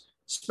always,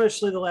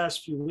 especially the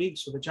last few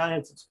weeks with the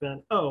Giants, it's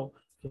been,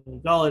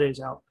 Galladay's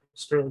out,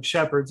 Sterling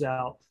Shepard's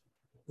out.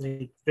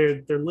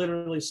 They're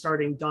literally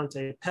starting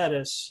Dante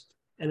Pettis,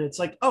 and it's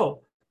like,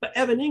 but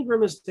Evan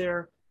Ingram is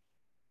there,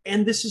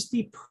 and this is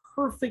the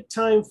perfect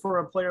time for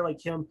a player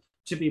like him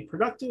to be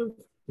productive.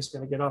 He's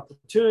going to get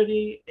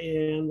opportunity,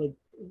 and like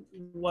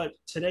what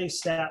today's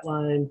stat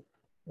line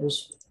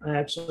is, I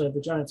actually have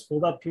the Giants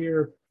pulled up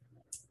here.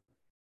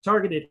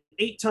 Targeted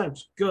 8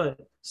 times, good.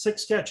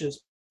 6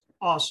 catches,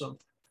 awesome.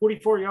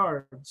 44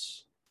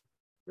 yards,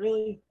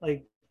 really?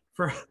 Like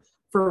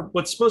for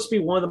what's supposed to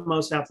be one of the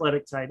most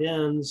athletic tight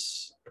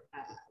ends,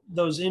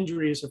 those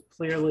injuries have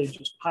clearly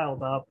just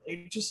piled up.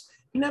 He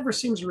never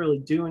seems to really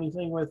do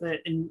anything with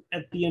it. And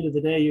at the end of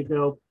the day, you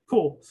go,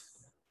 cool,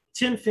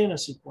 10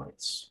 fantasy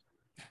points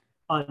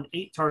on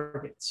 8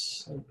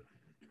 targets.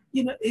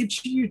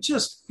 You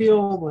just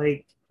feel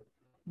like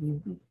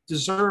you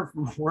deserve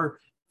more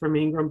from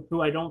Ingram,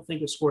 who I don't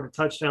think has scored a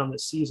touchdown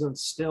this season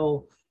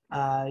still.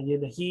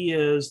 He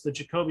is the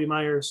Jacoby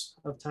Myers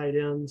of tight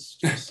ends.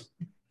 Just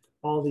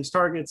all these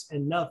targets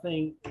and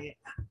nothing,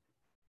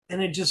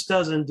 and it just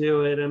doesn't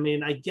do it. I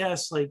mean, I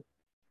guess like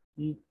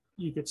you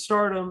could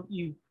start him.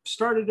 You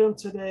started him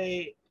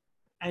today,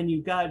 and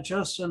you got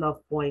just enough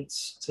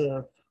points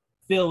to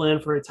fill in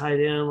for a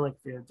tight end like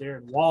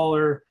Darren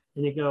Waller,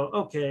 and you go,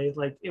 okay,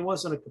 like it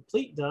wasn't a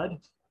complete dud,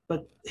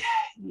 but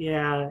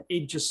yeah,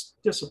 it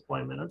just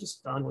disappointment. I'm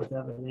just done with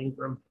Evan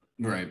Ingram.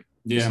 Right.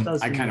 Yeah, I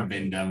doesn't kind of work.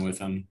 been done with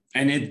them.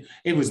 And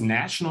it was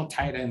National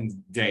Tight Ends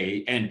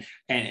Day, and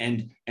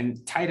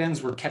tight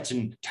ends were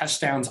catching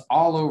touchdowns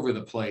all over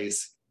the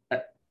place.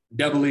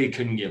 Double E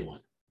couldn't get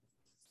one.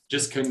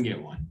 Just couldn't get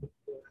one.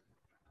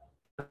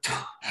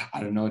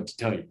 I don't know what to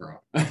tell you, bro.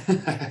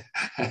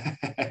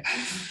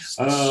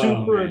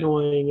 Super man.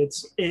 annoying.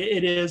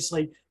 It is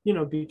like,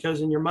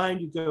 because in your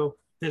mind you go,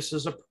 this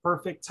is a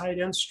perfect tight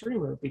end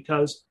streamer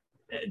because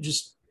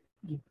just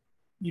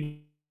you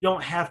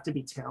don't have to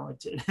be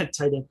talented at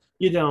tight end.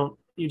 You don't.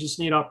 You just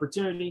need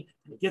opportunity.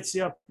 And it gets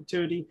the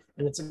opportunity,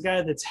 and it's a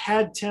guy that's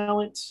had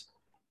talent.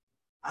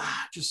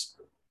 Just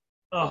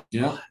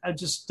Yeah. I've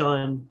just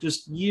done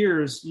just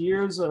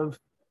years of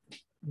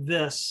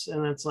this,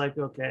 and it's like,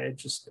 okay,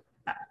 just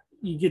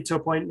you get to a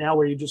point now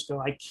where you just go,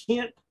 I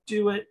can't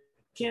do it,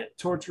 can't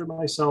torture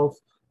myself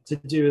to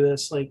do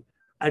this. Like,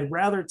 I'd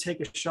rather take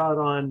a shot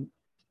on,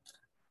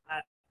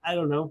 I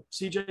don't know,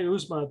 CJ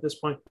Uzma at this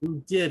point,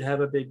 who did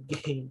have a big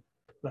game,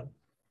 but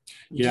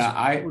Yeah,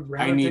 I would I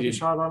rather take a needed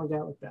shot on a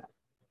guy like that.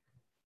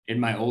 in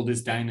my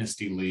oldest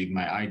dynasty league,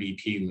 my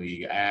IDP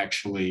league, I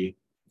actually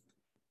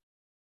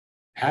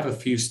have a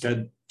few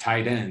stud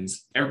tight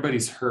ends.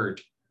 Everybody's hurt.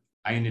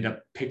 I ended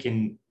up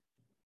picking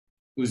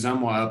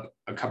Uzumwa up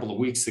a couple of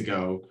weeks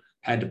ago,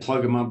 had to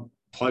plug him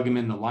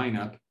in the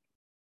lineup.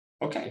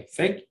 Okay,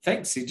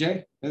 thanks,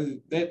 CJ.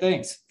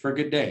 Thanks for a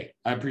good day.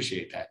 I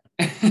appreciate that.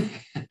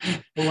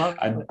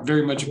 I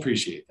very much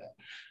appreciate that.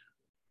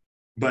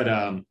 But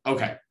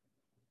okay,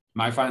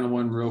 my final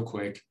one, real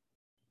quick,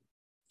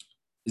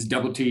 is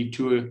Double T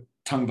Tua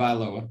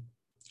Tagovailoa,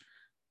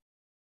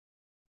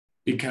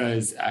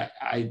 because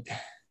I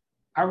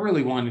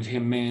really wanted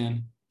him,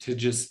 man, to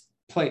just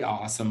play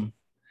awesome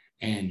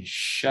and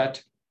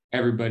shut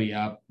everybody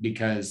up,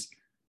 because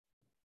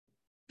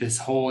this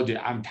whole,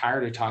 I'm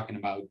tired of talking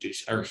about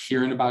or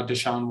hearing about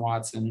Deshaun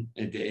Watson,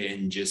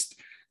 and just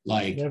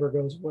like It never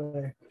goes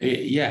away.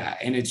 Yeah,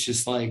 and it's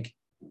just like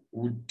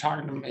we're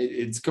talking.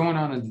 It's going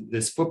on in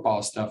this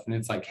football stuff, and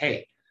it's like,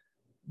 hey,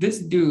 this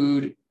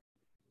dude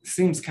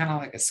seems kind of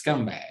like a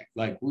scumbag.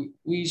 Like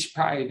we should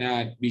probably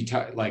not be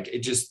like it.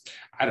 Just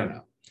I don't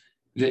know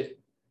that.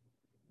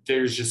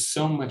 There's just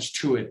so much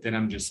to it that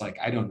I'm just like,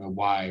 I don't know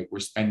why we're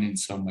spending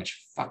so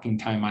much fucking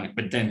time on it.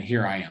 But then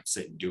here I am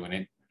sitting doing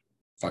it.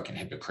 Fucking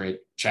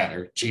hypocrite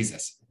chatter.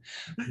 Jesus.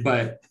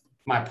 But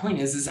my point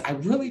is I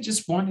really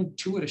just wanted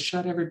Tua to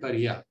shut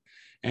everybody up.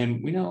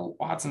 And we know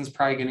Watson's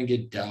probably going to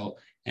get dealt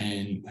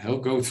and he'll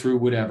go through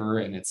whatever.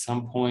 And at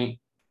some point,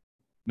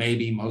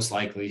 maybe most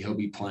likely he'll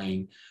be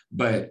playing.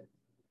 But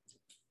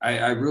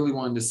I really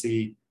wanted to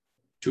see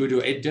Tua do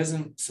it. It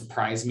doesn't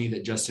surprise me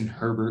that Justin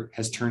Herbert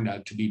has turned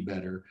out to be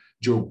better.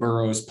 Joe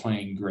Burrow's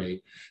playing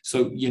great.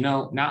 So,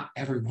 not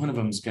every one of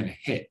them is going to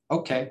hit.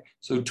 Okay,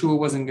 so Tua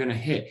wasn't going to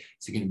hit.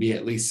 Is he going to be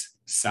at least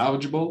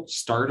salvageable,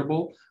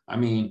 startable? I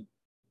mean,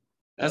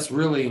 that's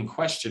really in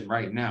question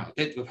right now.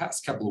 The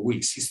past couple of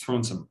weeks, he's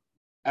thrown some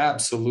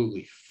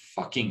absolutely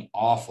fucking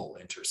awful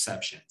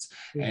interceptions.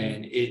 Mm-hmm.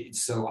 And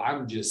so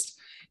I'm just,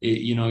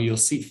 you'll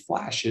see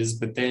flashes,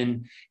 but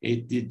then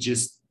it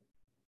just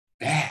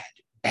bad.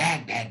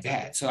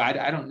 So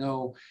I don't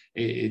know.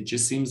 It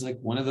just seems like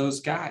one of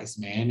those guys,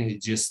 man.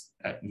 It just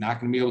not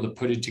going to be able to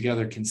put it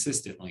together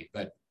consistently.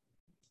 But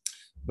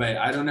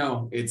I don't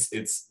know. It's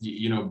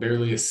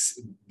barely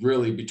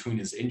really between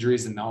his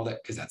injuries and all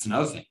that, because that's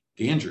another thing,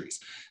 the injuries.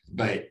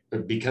 But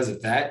because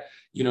of that,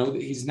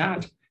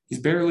 he's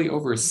barely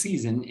over a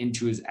season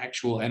into his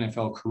actual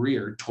NFL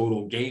career,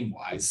 total game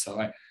wise.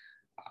 So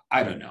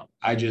I don't know.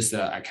 I just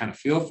I kind of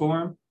feel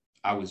for him.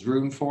 I was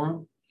rooting for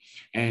him.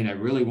 And I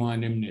really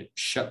wanted him to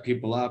shut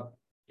people up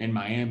in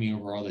Miami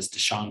over all this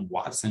Deshaun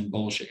Watson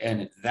bullshit.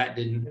 And that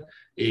didn't,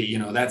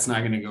 that's not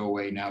going to go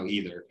away now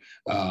either.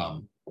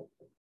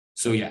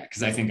 So, yeah,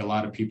 because I think a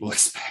lot of people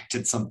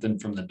expected something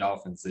from the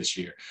Dolphins this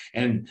year.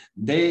 And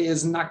they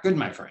is not good,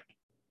 my friend.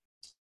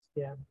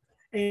 Yeah.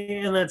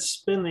 And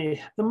that's been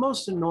the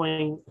most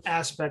annoying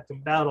aspect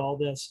about all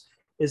this,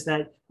 is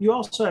that you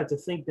also have to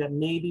think that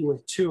maybe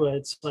with Tua,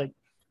 it's like,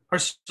 are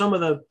some of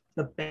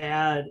the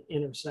bad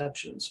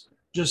interceptions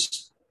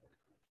just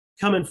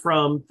coming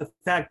from the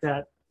fact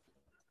that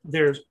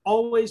there's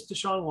always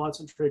Deshaun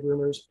Watson trade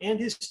rumors, and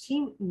his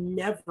team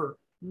never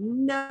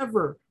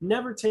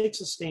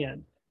takes a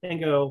stand and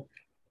go,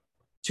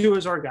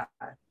 Tua's our guy,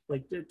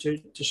 like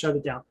to shut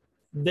it down.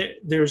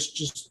 There's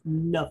just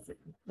nothing.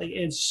 Like,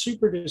 it's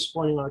super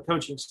disappointing on a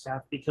coaching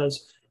staff,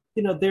 because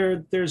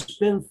there's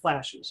been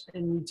flashes,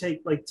 and you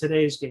take like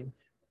today's game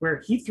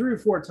where he threw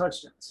 4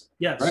 touchdowns.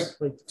 Yes, right.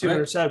 Like 2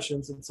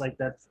 interceptions. It's like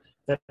that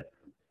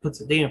puts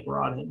a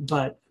damper on it.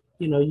 But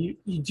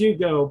you do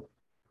go,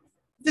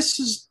 this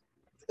is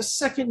a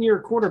second-year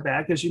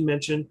quarterback, as you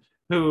mentioned,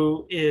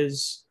 who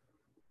is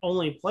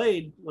only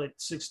played like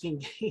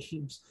 16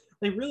 games.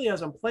 He really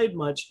hasn't played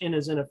much in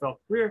his NFL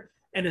career,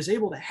 and is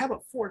able to have a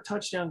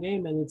 4-touchdown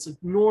game. And it's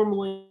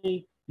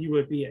normally you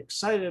would be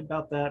excited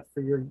about that for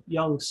your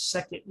young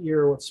second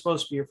year, what's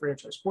supposed to be a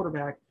franchise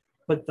quarterback.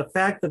 But the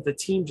fact that the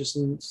team just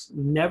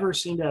never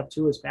seemed to have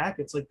Tua's back,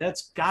 it's like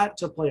that's got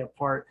to play a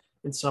part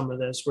in some of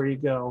this, where you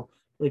go,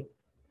 like,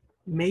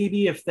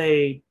 maybe if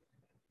they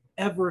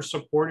ever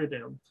supported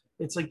him,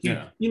 it's like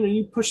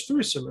you push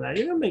through some of that.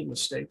 You're gonna make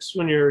mistakes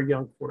when you're a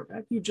young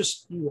quarterback.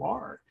 You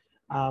are,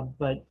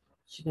 but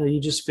you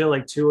just feel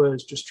like Tua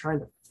is just trying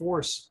to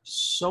force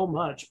so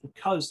much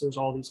because there's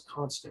all these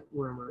constant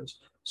rumors.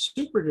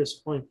 Super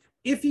disappointing.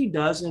 If he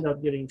does end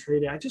up getting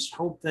traded, I just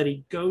hope that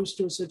he goes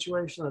to a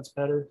situation that's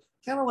better,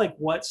 kind of like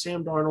what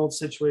Sam Darnold's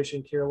situation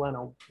in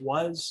Carolina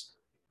was,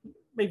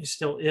 maybe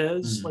still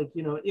is.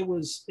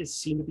 It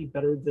seemed to be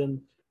better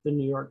than the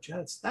New York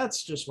Jets.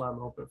 That's just what I'm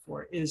hoping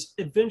for, is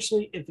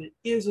eventually, if it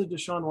is a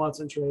Deshaun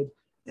Watson trade,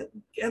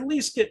 at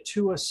least get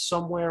to us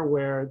somewhere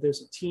where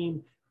there's a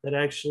team that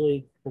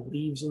actually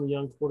believes in the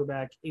young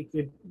quarterback. It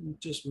could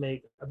just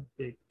make a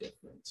big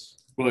difference.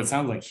 Well, it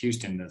sounds like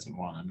Houston doesn't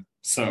want him.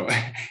 So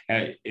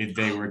if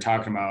they were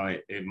talking about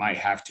it might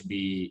have to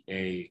be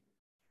a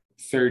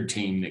third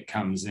team that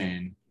comes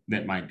in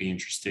that might be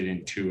interested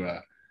in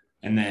Tua.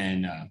 And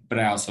then, but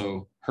I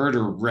also heard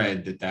or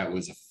read that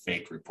was a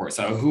fake report.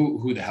 So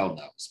who the hell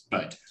knows?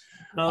 But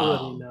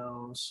nobody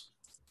knows.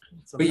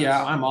 But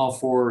yeah, I'm all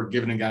for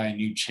giving a guy a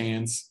new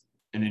chance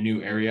in a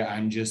new area.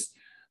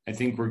 I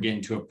think we're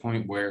getting to a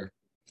point where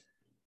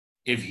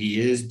if he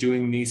is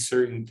doing these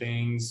certain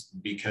things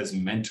because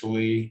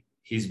mentally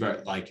he's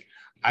like,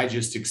 I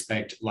just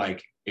expect,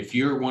 like, if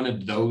you're one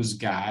of those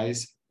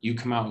guys, you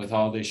come out with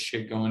all this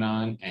shit going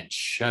on and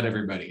shut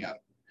everybody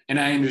up. And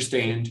I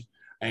understand.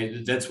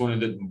 That's one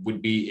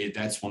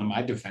of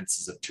my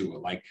defenses of Tua.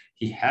 Like,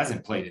 he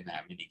hasn't played in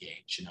that many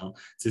games,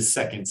 it's his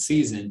second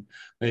season,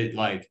 but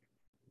like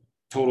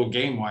total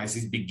game wise,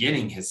 he's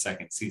beginning his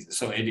second season.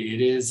 So it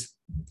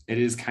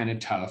is kind of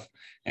tough.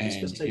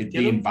 And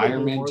the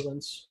environment.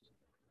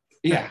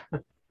 Yeah.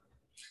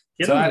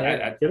 Get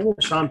him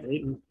with Sean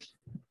Payton.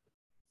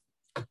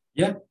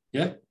 Yeah.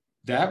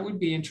 That would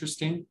be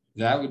interesting.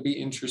 That would be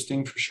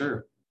interesting for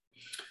sure.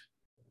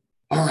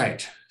 All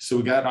right, so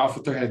we got off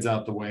with our heads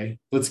out the way.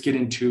 Let's get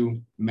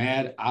into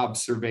mad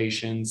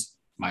observations.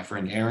 My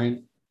friend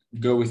Aaron,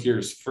 go with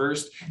yours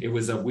first. It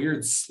was a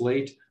weird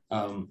slate.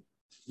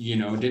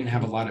 Didn't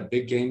have a lot of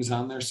big games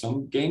on there.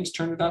 Some games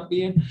turned out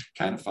being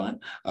kind of fun,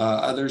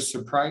 others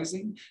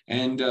surprising.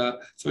 And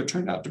so it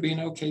turned out to be an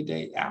okay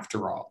day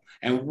after all.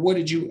 And what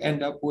did you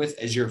end up with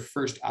as your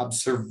first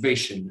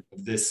observation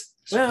of this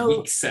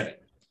week 7?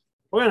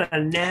 We're going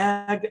to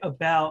nag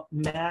about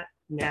Matt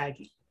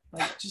Nagy.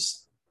 Like,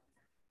 just...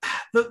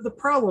 The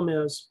problem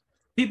is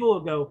people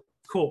will go,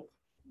 cool,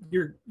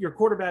 your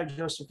quarterback,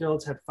 Justin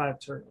Fields, had 5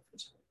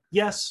 turnovers.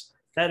 Yes,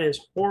 that is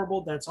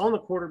horrible. That's on the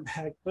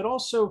quarterback. But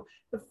also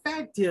the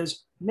fact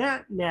is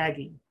Matt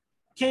Nagy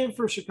came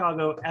from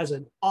Chicago as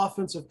an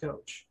offensive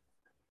coach.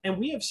 And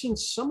we have seen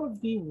some of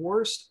the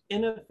worst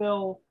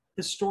NFL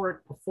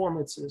historic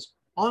performances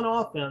on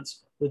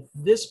offense with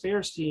this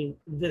Bears team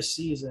this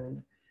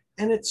season.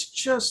 And it's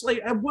just like,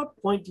 at what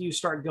point do you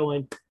start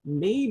going,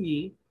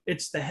 maybe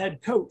it's the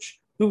head coach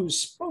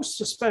who's supposed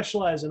to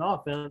specialize in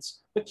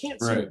offense, but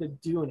can't seem to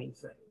do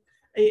anything.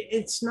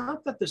 It's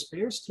not that this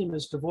Bears team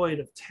is devoid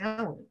of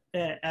talent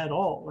at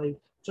all. Like,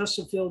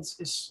 Justin Fields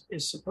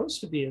is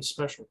supposed to be a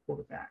special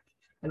quarterback,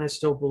 and I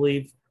still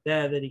believe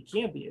that he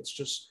can be. It's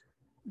just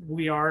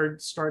we are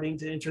starting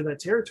to enter that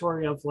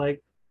territory of,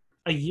 like,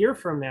 a year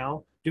from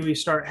now, do we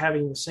start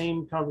having the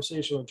same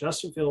conversation with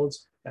Justin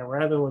Fields that we're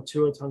having with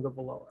Tua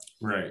Tagovailoa?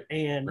 Right.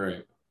 And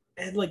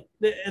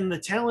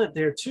the talent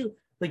there too.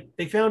 Like,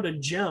 they found a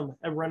gem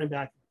at running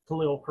back,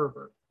 Khalil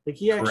Herbert. Like,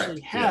 he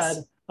actually had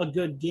a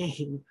good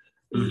game,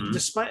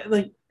 despite,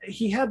 like,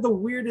 he had the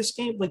weirdest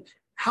game. Like,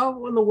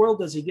 how in the world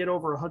does he get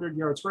over 100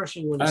 yards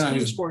rushing when his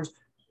team scores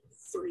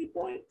 3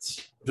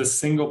 points? The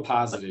single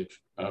positive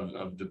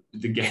of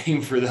the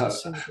game for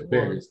the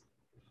Bears.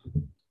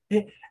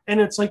 And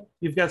it's like,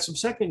 you've got some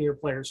second-year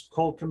players,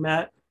 Cole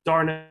Kmet,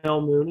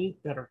 Darnell Mooney,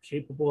 that are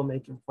capable of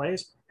making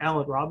plays.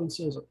 Allen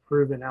Robinson is a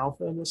proven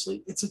alpha in this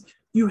league. It's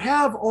you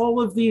have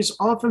all of these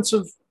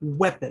offensive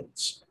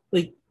weapons.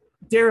 Like,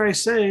 dare I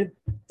say,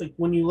 like,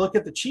 when you look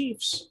at the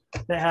Chiefs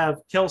that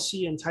have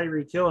Kelsey and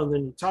Tyreek Hill, and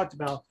then you talked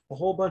about a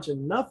whole bunch of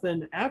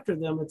nothing after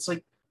them, it's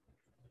like,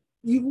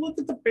 you look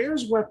at the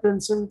Bears'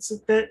 weapons, and it's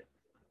like that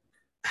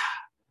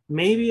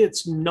maybe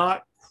it's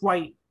not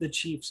quite the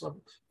Chiefs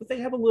level, but they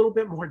have a little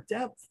bit more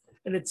depth.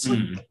 And it's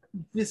like,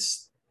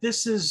 this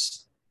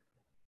is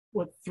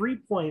what, 3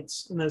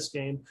 points in this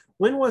game.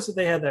 When was it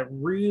they had that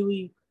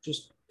really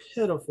just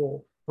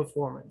pitiful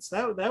performance?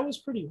 That was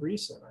pretty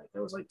recent, right?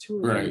 That was like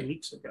 2 or 3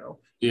 weeks ago.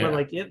 Yeah. Where,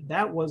 like,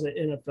 that was an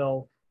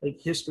NFL, like,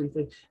 history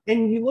thing.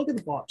 And you look at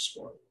the box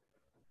score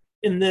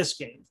in this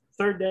game,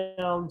 3rd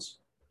downs,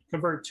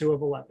 convert 2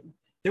 of 11.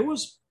 There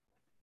was,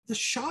 the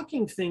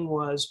shocking thing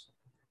was,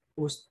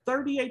 it was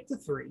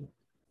 38-3.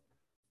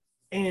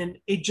 And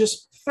it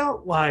just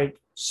felt like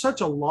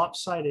such a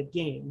lopsided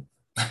game.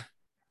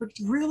 But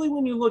really,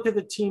 when you look at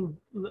the team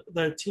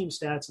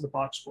stats of the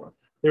box score,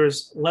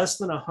 there's less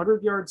than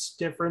 100 yards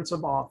difference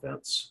of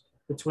offense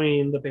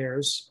between the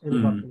Bears and the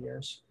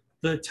Buccaneers.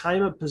 The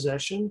time of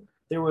possession,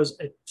 there was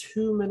a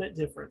 2-minute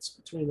difference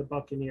between the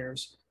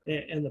Buccaneers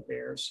and the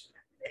Bears.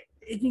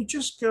 And you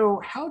just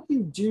go, how do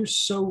you do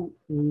so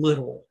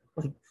little?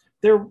 Like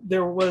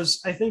there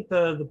was, I think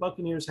the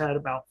Buccaneers had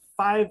about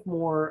 5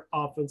 more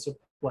offensive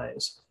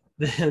plays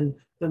than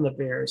the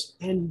Bears,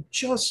 and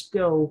just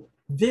go,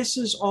 this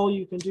is all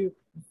you can do.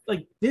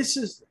 Like this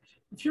is,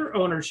 if you're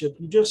ownership,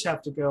 you just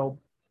have to go,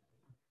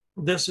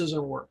 this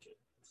isn't working.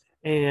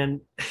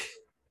 And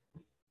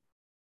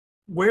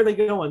where are they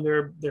going?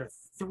 They're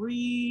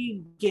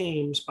 3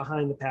 games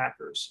behind the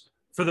Packers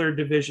for their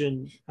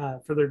division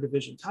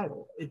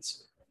title.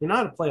 You're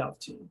not a playoff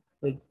team.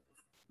 Like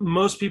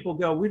most people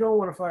go, we don't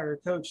want to fire a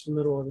coach in the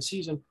middle of the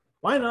season.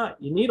 Why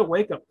not? You need a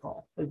wake up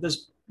call. Like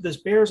this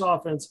Bears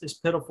offense is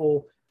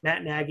pitiful.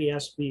 Matt Nagy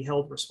has to be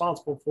held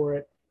responsible for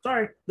it.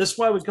 Sorry, this is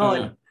why we call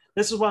it.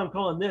 This is why I'm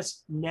calling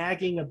this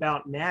nagging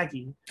about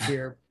Nagy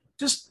here.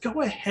 Just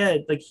go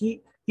ahead. Like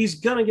he's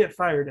gonna get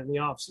fired in the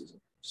offseason.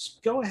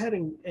 Just go ahead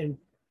and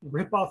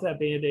rip off that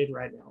Band-Aid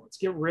right now. Let's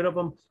get rid of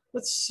him.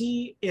 Let's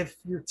see if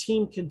your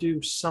team can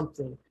do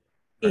something,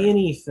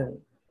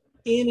 anything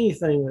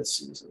this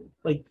season.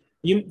 Like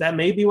that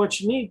may be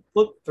what you need.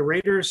 Look, the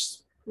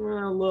Raiders, a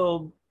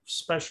little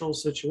special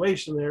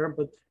situation there,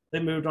 but they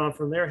moved on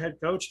from their head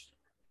coach.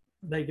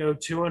 They go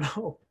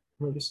 2-0,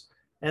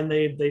 and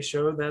they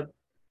show that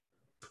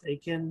they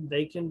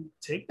can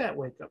take that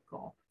wake up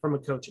call from a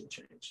coaching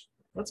change.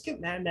 Let's get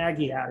Matt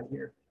Nagy out of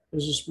here.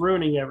 It's just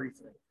ruining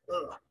everything.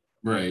 Ugh.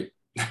 Right.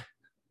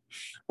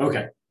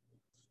 Okay.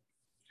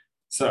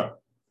 So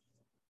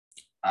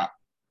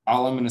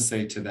all I'm going to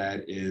say to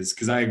that is,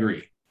 because I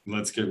agree,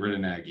 let's get rid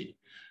of Nagy.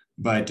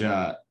 But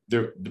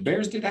the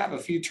Bears did have a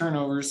few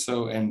turnovers.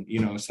 So, and,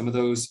 some of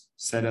those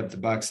set up the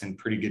Bucs in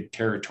pretty good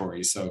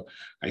territory. So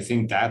I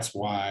think that's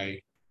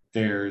why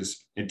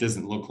it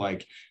doesn't look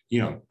like,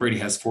 Brady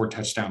has 4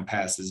 touchdown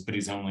passes, but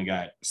he's only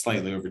got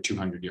slightly over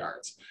 200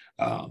 yards.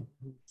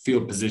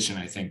 Field position,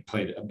 I think,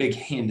 played a big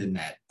hand in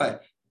that.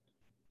 But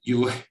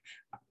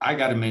I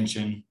got to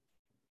mention,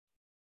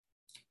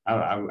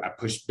 I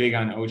pushed big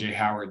on OJ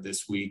Howard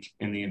this week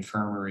in the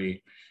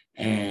infirmary,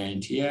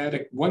 and he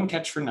had 1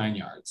 catch for 9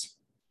 yards.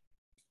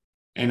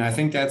 And I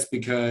think that's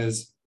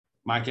because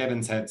Mike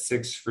Evans had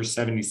 6 for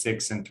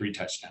 76 and 3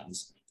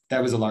 touchdowns.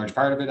 That was a large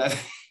part of it.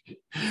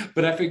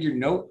 But I figured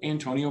no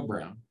Antonio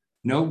Brown,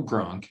 no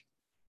Gronk.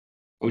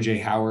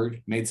 OJ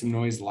Howard made some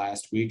noise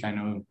last week. I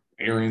know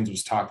Arians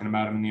was talking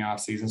about him in the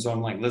offseason. So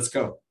I'm like, let's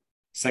go.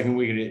 Second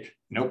week of it.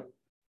 Nope.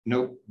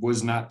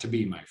 Was not to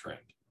be, my friend.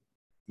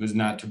 Was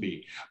not to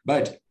be.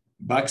 But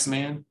Bucs,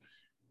 man,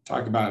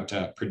 talk about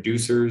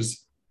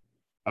producers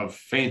of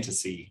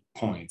fantasy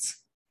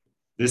points.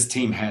 This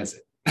team has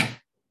it.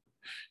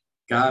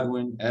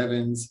 Godwin,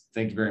 Evans,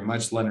 thank you very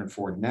much. Leonard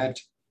Fournette.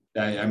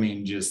 I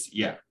mean, just,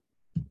 yeah.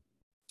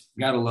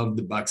 Got to love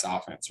the Bucs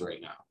offense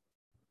right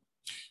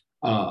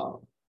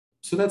now.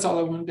 So that's all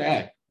I wanted to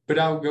add. But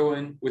I'll go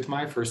in with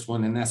my first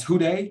one, and that's who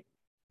they?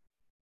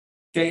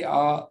 They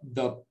are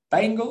the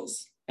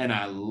Bengals, and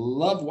I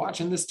love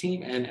watching this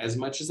team. And as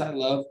much as I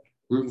love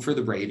rooting for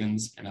the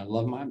Ravens, and I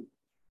love my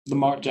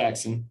Lamar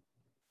Jackson,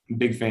 I'm a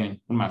big fan,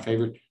 one of my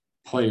favorite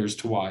players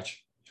to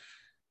watch.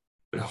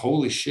 But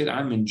holy shit,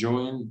 I'm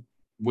enjoying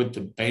what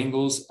the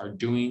Bengals are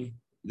doing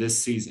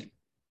this season.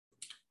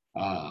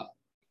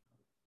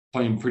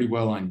 Playing pretty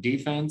well on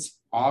defense,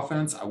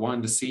 offense. I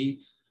wanted to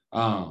see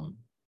Joe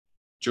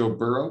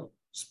Burrow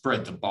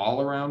spread the ball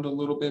around a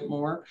little bit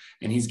more,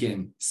 and he's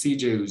getting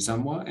CJ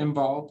Uzomah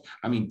involved.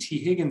 I mean, T.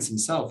 Higgins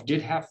himself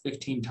did have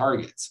 15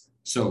 targets,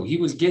 so he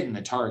was getting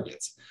the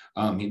targets.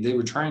 They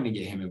were trying to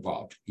get him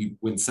involved. He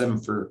went 7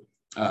 for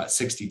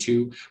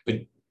 62, but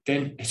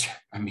then,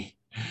 I mean,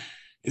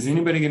 is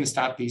anybody going to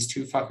stop these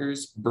two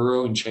fuckers,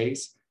 Burrow and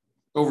Chase?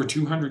 Over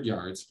 200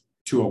 yards,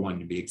 201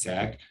 to be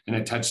exact, and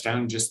a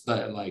touchdown. Just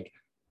like,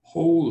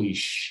 holy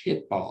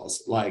shit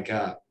balls! Like,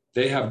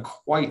 they have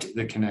quite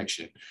the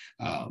connection.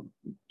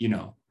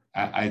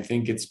 I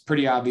think it's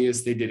pretty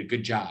obvious they did a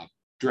good job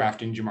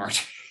drafting Jamar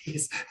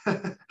Chase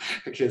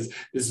because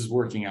this is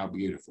working out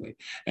beautifully.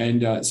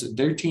 And so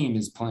their team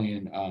is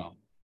playing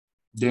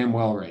damn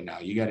well right now.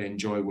 You got to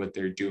enjoy what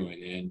they're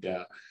doing.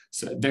 And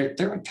so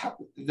they're on top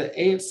of the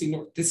AFC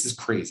North. This is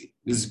crazy.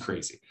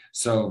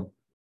 So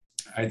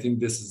I think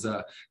this is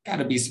got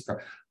to be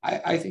surprised.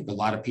 I think a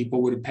lot of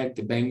people would have pegged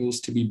the Bengals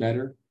to be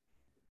better,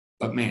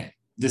 but man,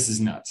 this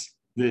is nuts.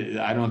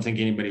 I don't think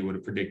anybody would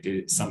have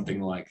predicted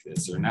something like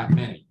this, or not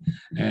many.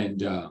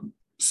 And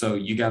so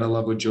you got to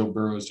love what Joe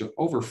Burrow's doing.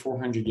 Over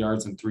 400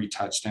 yards and 3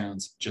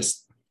 touchdowns.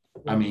 Just,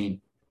 I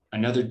mean,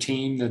 another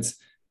team that's,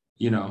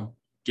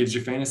 gives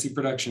you fantasy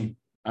production.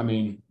 I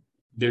mean,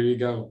 there you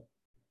go.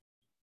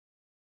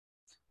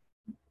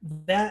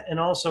 That, and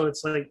also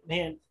it's like,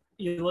 man,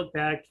 you look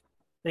back,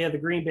 they had the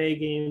Green Bay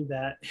game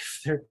that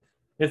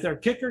if their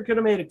kicker could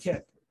have made a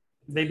kick,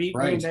 they beat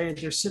Green Bay.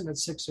 They're sitting at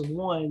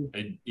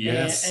 6-1.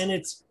 Yes, and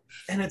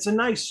it's a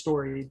nice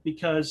story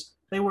because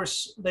they were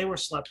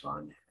slept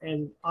on.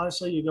 And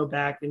honestly, you go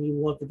back and you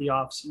look at the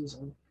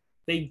offseason,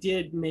 they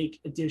did make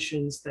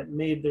additions that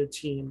made their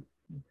team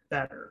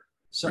better.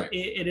 So Right.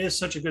 it is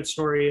such a good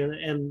story.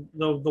 And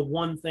the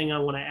one thing I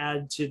want to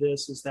add to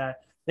this is that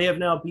they have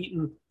now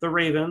beaten the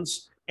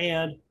Ravens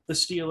and the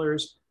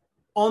Steelers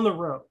on the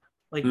road.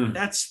 Like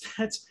that's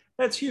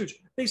huge.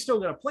 They still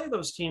got to play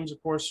those teams,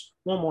 of course,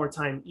 one more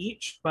time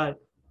each, but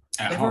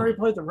At they've home. already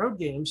played the road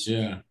games.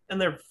 Yeah.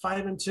 And they're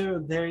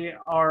 5-2. They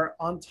are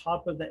on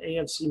top of the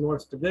AFC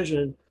North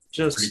division.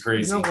 Just Pretty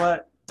crazy. You know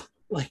what?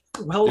 Like,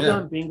 well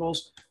done,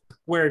 Bengals.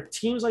 Where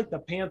teams like the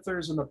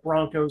Panthers and the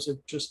Broncos have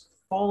just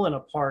fallen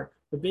apart,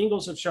 the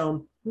Bengals have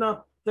shown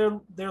no,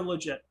 they're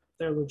legit.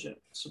 They're legit.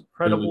 Some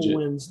credible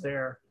wins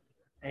there,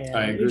 and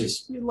I agree.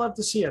 you love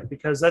to see it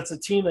because that's a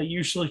team that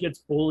usually gets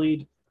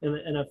bullied in the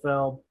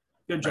NFL.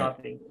 Good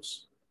job,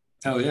 Bengals.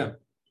 Hell yeah!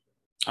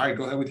 All right,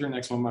 go ahead with your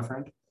next one, my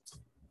friend.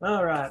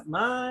 All right,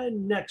 my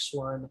next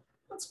one.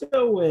 Let's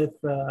go with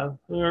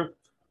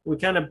we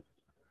kind of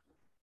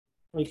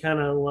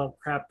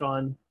crapped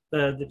on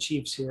the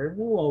Chiefs here. A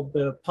little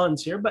bit of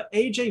puns here, but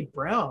AJ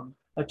Brown,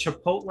 a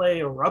Chipotle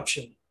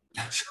eruption.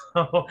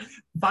 So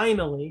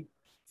finally,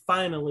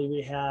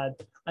 we had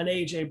an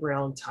AJ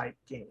Brown type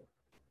game.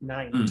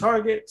 9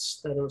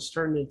 targets that was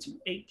turned into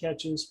 8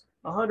 catches,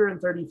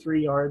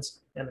 133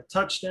 yards, and a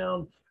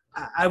touchdown.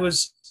 I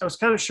was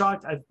kind of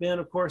shocked. I've been,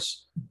 of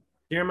course,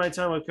 during my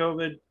time with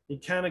COVID, you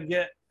kind of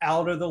get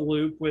out of the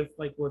loop with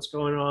like what's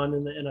going on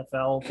in the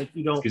NFL. Like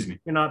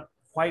you're not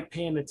quite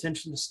paying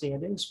attention to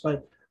standings,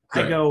 but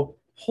I go,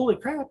 holy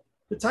crap,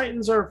 the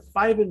Titans are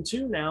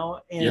 5-2 now.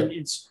 And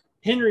it's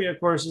Henry, of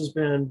course, has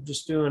been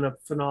just doing a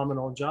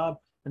phenomenal job.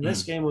 And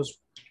this game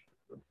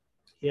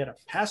he had a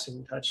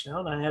passing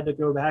touchdown. I had to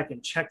go back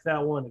and check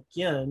that one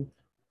again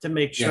to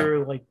make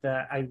sure like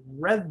that I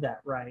read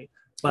that right.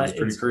 But it's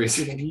pretty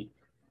crazy.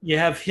 You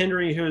have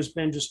Henry, who has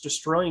been just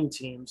destroying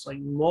teams, like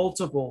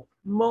multiple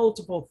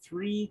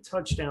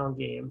 3-touchdown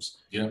games.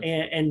 Yeah.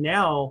 And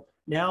now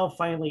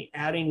finally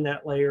adding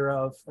that layer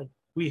of like,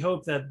 we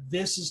hope that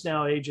this is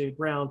now AJ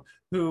Brown,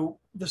 who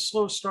the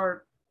slow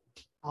start,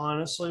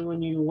 honestly,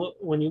 when you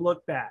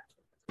look back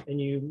and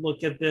you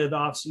look at the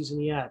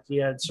offseason he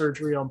had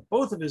surgery on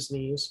both of his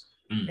knees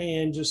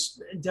and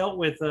just dealt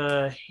with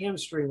a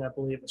hamstring, I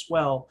believe, as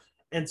well.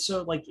 And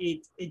so like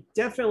it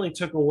definitely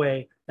took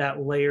away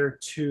that layer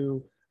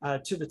to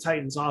the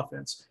Titans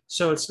offense.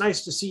 So it's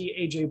nice to see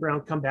AJ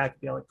Brown come back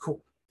and be like,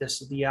 cool,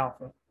 this is the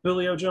alpha.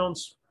 Julio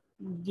Jones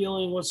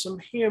dealing with some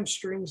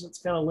hamstrings. That's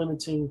kind of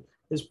limiting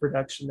his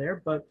production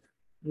there. But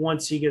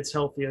once he gets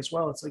healthy as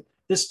well, it's like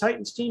this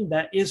Titans team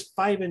that is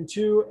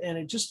 5-2. And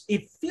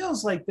it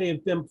feels like they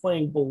have been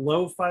playing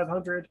below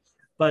 500,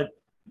 but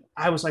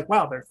I was like,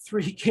 wow, they're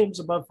 3 games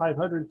above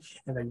 500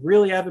 and they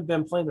really haven't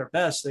been playing their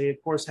best. They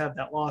of course have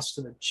that loss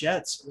to the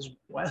Jets as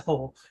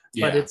well,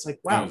 but it's like,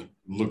 wow,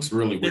 looks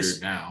really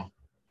weird now.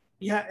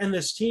 Yeah. And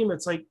this team,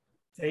 it's like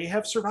they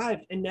have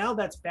survived. And now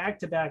that's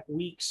back-to-back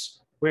weeks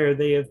where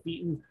they have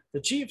beaten the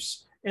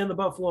Chiefs and the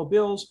Buffalo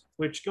Bills,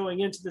 which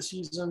going into the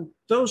season,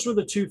 those were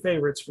the 2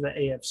 favorites for the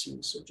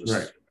AFC. So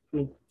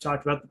we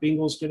talked about the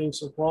Bengals getting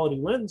some quality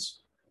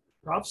wins.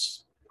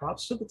 Props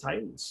to the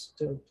Titans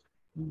to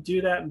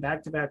do that in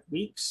back-to-back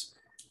weeks.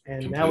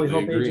 And now we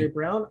hope AJ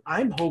Brown,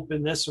 I'm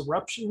hoping this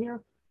eruption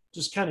here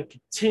just kind of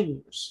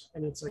continues.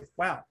 And it's like,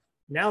 wow,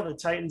 now the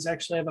Titans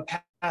actually have a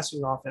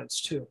passing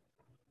offense too.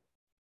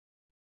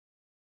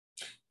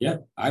 Yeah,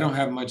 I don't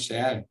have much to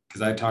add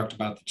because I talked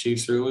about the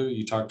Chiefs earlier.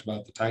 You talked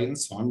about the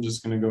Titans. So I'm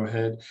just going to go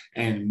ahead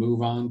and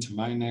move on to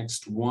my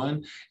next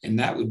one. And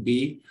that would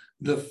be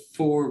the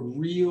For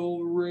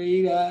Real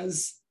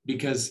Raiders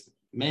because,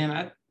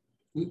 man,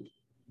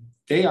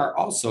 they are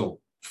also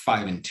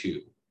 5-2,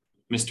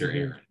 Mr.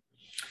 Aaron.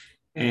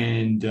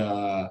 And,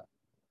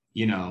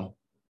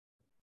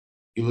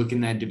 you look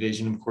in that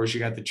division, of course, you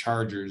got the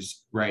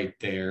Chargers right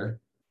there.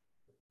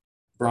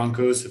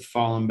 Broncos have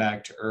fallen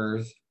back to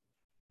earth.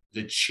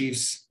 The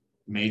Chiefs,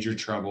 major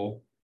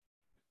trouble.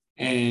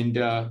 And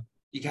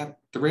you got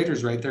the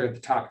Raiders right there at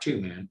the top too,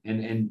 man.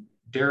 And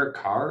Derek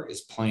Carr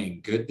is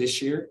playing good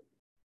this year,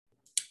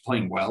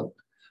 playing well.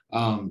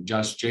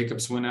 Josh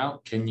Jacobs went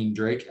out. Kenyon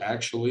Drake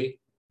actually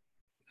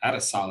had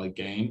a solid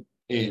game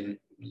and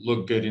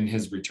looked good in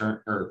his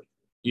return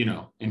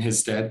in his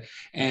stead.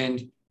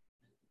 And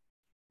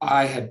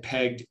I had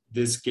pegged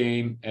this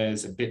game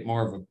as a bit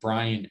more of a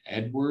Bryan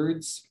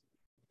Edwards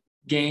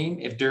game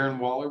if Darren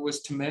Waller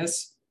was to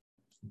miss.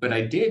 But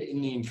I did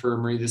in the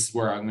infirmary, this is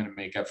where I'm going to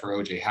make up for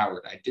OJ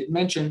Howard. I did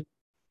mention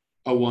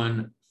a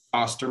one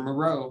Foster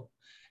Moreau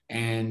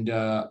and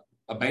a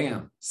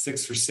bam,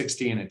 6 for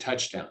 60 and a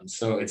touchdown.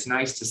 So it's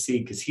nice to see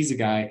because he's a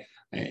guy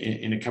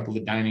in a couple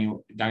of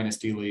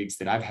dynasty leagues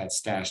that I've had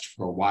stashed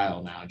for a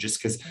while now,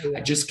 just because I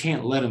just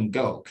can't let him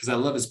go because I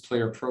love his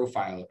player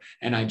profile.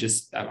 And I'm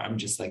just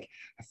like,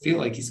 I feel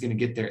like he's going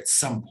to get there at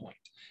some point.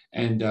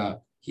 And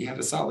he had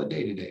a solid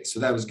day today. So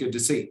that was good to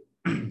see.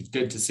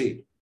 Good to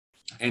see.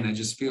 And I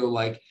just feel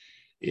like,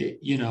 they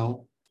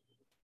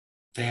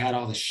had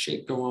all the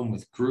shit going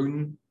with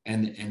Gruden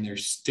and they're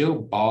still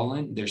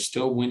balling. They're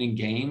still winning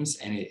games.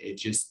 And it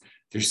just,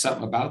 there's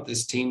something about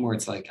this team where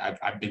it's like,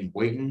 I've been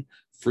waiting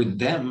for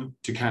them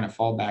to kind of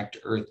fall back to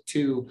earth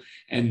too,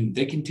 and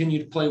they continue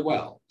to play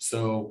well.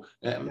 So,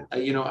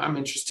 I'm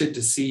interested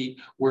to see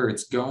where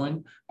it's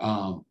going.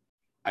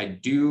 I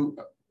do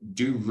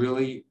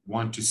really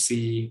want to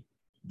see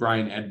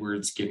Brian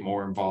Edwards get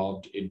more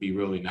involved. It'd be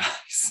really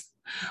nice.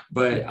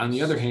 But on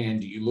the other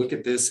hand, you look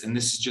at this, and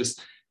this is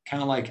just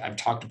kind of like I've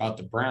talked about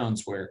the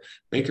Browns, where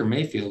Baker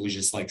Mayfield was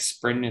just like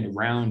spreading it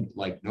around.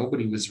 Like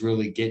nobody was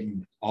really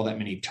getting all that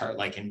many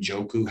like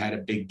Njoku had a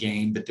big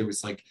game, but there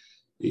was like,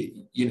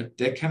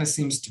 that kind of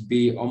seems to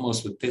be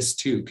almost with this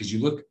too. Because you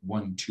look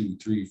 1, 2,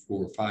 3,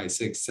 4, 5,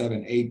 6,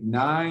 7, 8,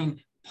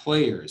 9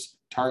 players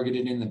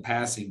targeted in the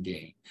passing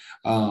game.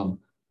 All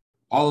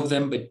of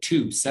them but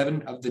 2,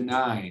 7 of the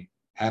 9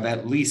 have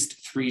at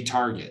least 3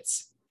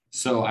 targets.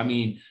 So, I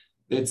mean,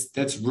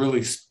 that's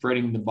really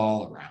spreading the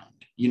ball around.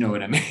 You know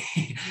what I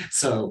mean?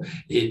 So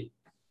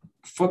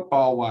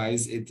football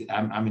wise,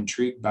 I'm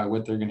intrigued by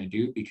what they're going to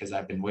do, because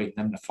I've been waiting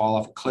them to fall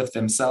off a cliff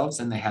themselves,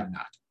 and they have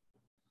not.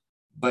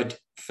 But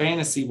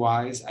fantasy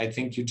wise, I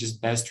think you're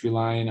just best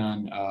relying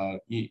on,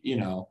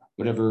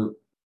 whatever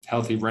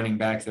healthy running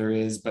back there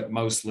is, but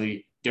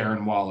mostly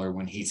Darren Waller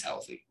when he's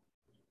healthy.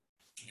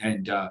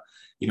 And,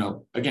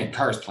 again,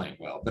 Carr's playing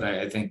well, but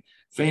I think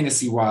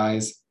fantasy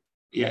wise,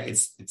 yeah,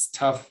 it's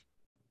tough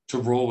to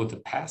roll with the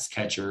pass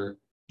catcher,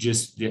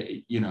 just,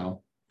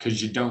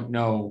 because you don't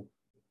know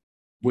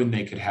when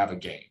they could have a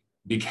game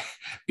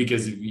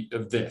because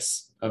of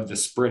the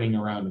spreading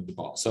around of the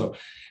ball. So,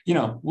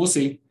 we'll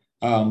see.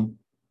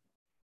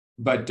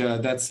 But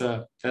that's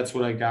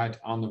what I got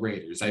on the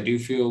Raiders. I do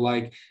feel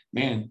like,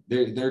 man,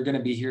 they're going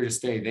to be here to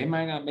stay. They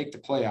might not make the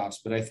playoffs,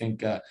 but I think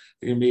they're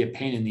going to be a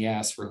pain in the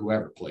ass for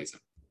whoever plays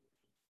them.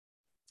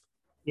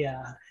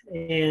 Yeah,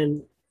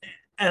 and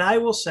I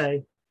will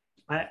say,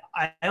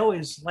 I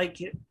always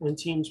like it when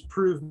teams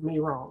prove me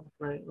wrong,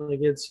 right?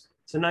 Like it's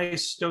a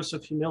nice dose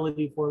of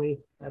humility for me.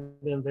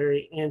 I've been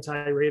very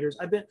anti-Raiders.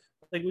 I've been,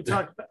 like we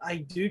talked about, I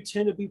do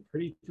tend to be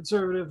pretty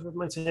conservative with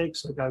my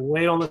takes. Like I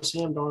wait on the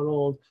Sam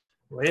Darnold,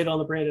 wait on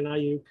the Brandon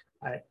Ayuk.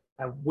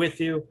 I'm with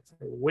you.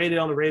 I waited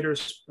on the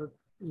Raiders. But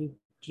you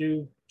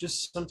do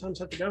just sometimes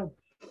have to go.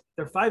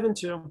 They're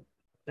 5-2.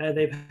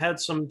 They've had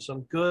some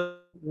good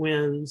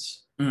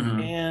wins. Mm-hmm.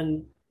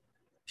 And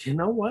you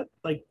know what?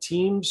 Like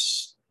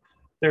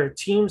there are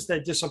teams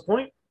that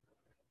disappoint.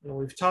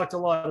 We've talked a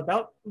lot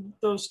about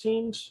those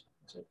teams,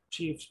 so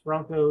Chiefs,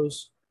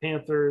 Broncos,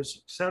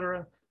 Panthers,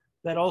 etc.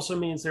 That also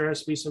means there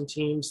has to be some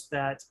teams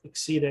that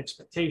exceed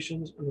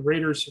expectations. And the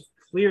Raiders have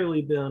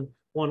clearly been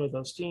one of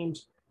those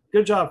teams.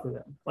 Good job for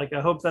them. Like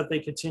I hope that they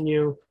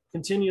continue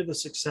the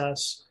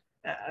success.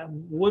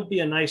 Would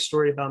be a nice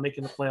story about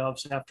making the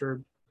playoffs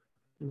after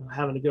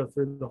having to go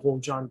through the whole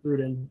John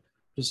Gruden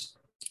just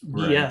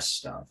BS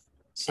stuff.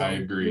 So, I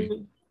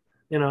agree.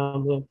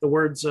 The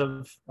words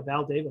of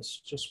Al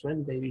Davis, just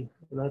win, baby.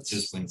 And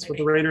that's what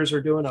the Raiders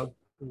are doing a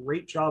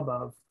great job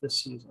of this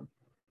season.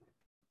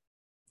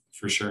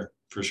 For sure.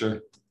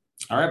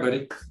 All right,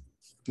 buddy.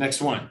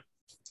 Next one.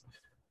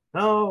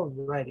 All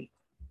righty.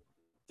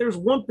 There's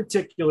one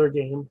particular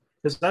game,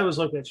 because I was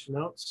looking at your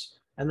notes,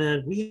 and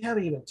then we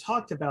haven't even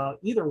talked about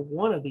either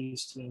one of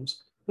these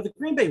teams. But the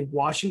Green Bay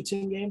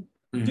Washington game,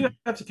 I do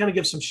have to kind of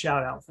give some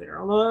shout out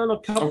there on a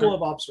couple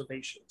of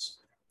observations.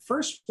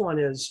 First one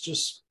is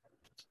just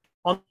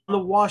on the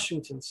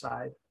Washington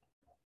side,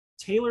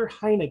 Taylor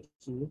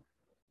Heineke,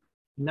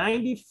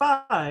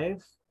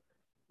 95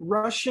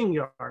 rushing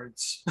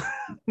yards.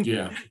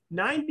 Yeah.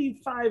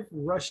 95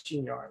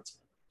 rushing yards.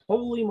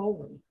 Holy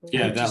moly.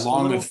 Yeah, that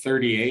long of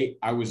 38,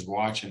 I was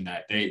watching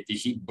that.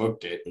 He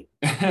booked it.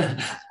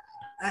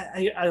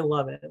 I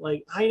love it.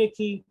 Like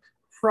Heineke,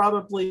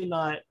 probably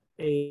not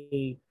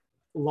a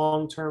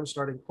long-term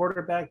starting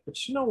quarterback,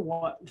 but you know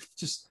what?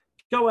 Just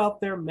go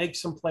out there, make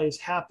some plays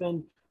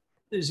happen.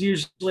 There's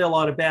usually a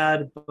lot of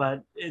bad,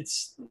 but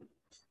it's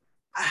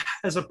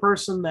as a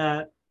person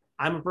that's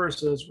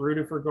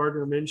rooted for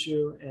Gardner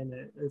Minshew, and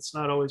it's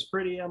not always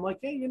pretty. I'm like,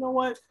 hey, you know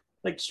what?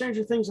 Like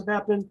stranger things have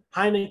happened.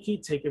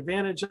 Heineke, take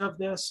advantage of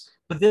this.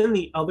 But then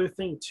the other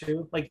thing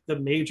too, like the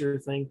major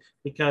thing,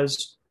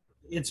 because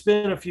it's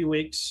been a few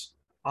weeks,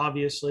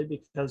 obviously,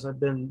 because I've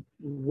been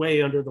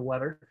way under the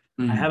weather.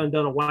 Mm-hmm. I haven't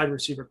done a wide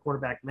receiver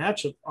quarterback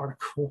matchup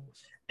article.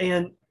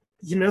 And,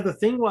 the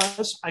thing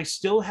was, I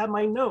still have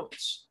my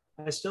notes.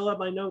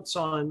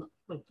 On,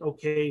 like,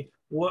 okay,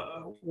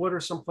 what are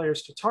some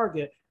players to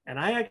target? And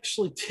I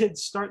actually did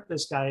start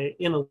this guy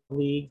in a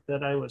league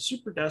that I was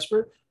super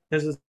desperate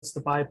because it's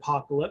the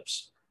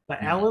Bipocalypse. But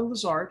mm-hmm. Allen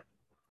Lazard,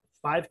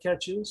 5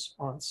 catches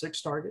on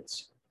 6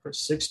 targets for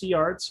 60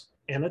 yards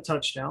and a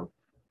touchdown.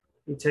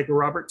 You take a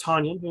Robert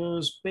Tonyan,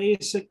 who's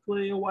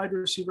basically a wide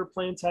receiver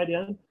playing tight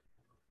end,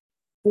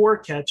 4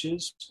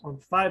 catches on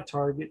 5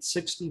 targets,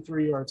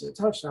 63 yards and a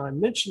touchdown. I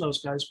mention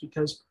those guys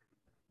because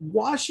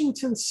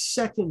Washington's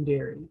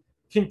secondary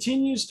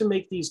continues to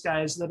make these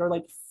guys that are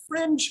like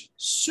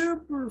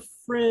super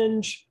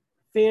fringe,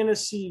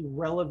 fantasy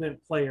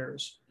relevant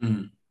players.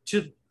 Mm-hmm.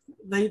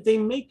 They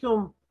make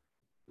them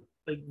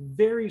like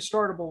very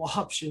startable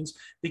options,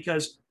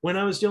 because when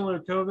I was dealing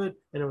with COVID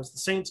and it was the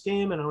Saints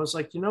game, and I was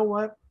like, you know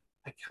what?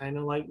 I kind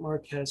of like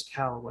Marquez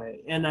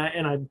Callaway. And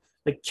I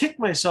like kick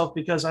myself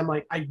because I'm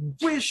like, I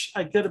wish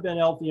I could have been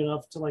healthy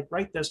enough to like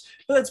write this,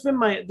 but that's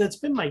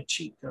been my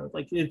cheat code.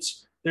 Like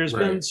there's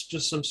been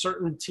just some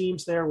certain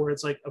teams there where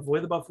it's like,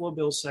 avoid the Buffalo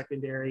Bills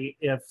secondary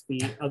if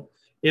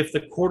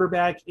the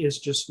quarterback is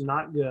just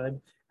not good.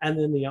 And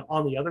then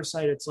on the other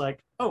side, it's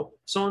like, oh,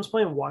 someone's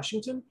playing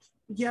Washington.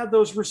 Yeah,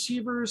 those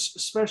receivers,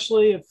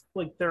 especially if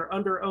like they're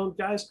under-owned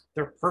guys,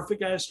 they're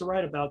perfect guys to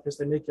write about because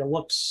they make you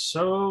look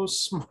so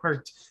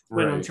smart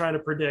when I'm trying to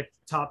predict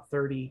top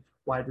 30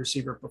 wide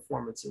receiver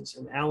performances.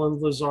 And Alan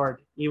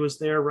Lazard, he was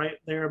there right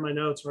there in my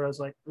notes where I was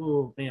like,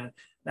 oh man,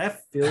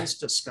 that feels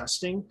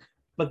disgusting.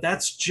 But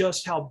that's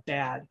just how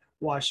bad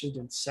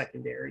Washington's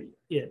secondary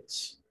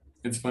is.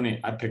 It's funny.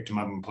 I picked him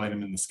up and played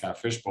him in the Scott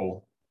Fish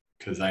Bowl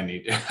because I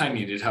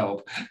needed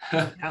help.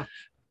 Yeah.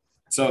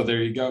 So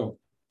there you go.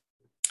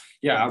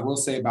 Yeah, I will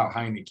say about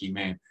Heinicke,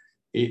 man,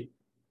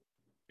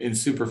 in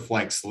super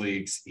flex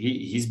leagues,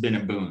 he's been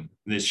a boon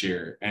this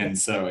year. And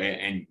so,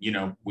 and you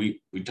know, we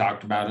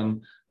talked about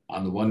him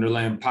on the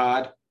Wonderland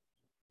pod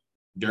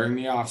during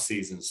the off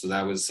season. So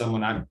that was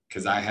someone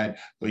because I had,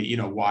 you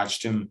know,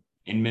 watched him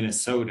in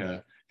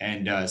Minnesota.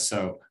 And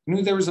so I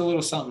knew there was a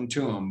little something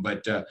to him,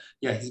 but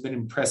yeah, he's been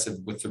impressive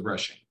with the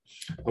rushing.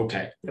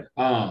 Okay.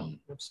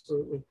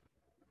 Absolutely.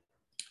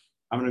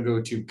 I'm going to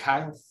go to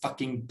Kyle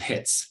fucking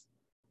Pitts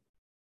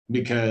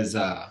because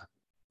I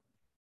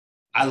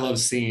love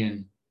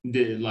seeing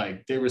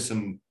there was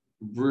some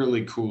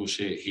really cool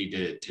shit he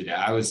did today.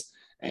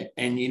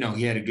 And you know,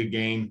 he had a good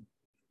game.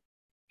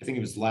 I think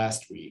it was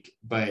last week,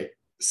 but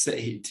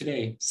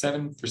today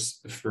 7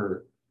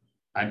 for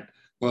I'm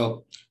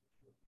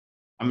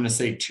going to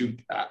say 2.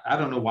 I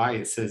don't know why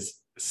it says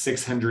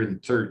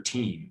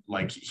 613.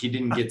 Like he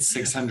didn't get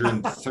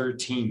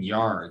 613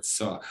 yards.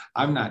 So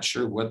I'm not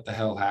sure what the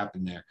hell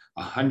happened there.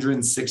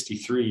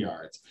 163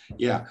 yards.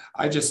 Yeah,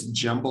 I just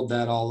jumbled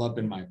that all up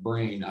in my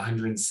brain.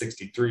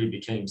 163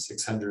 became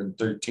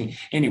 613.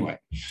 Anyway,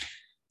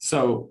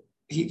 so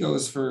he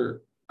goes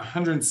for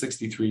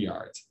 163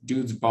 yards.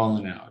 Dude's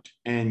balling out.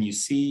 And you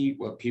see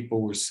what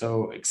people were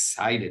so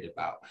excited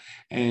about.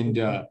 And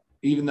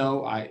even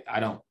though I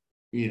don't,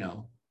 you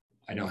know,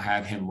 I don't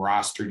have him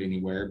rostered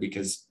anywhere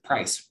because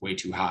price way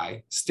too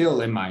high.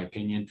 Still, in my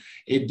opinion,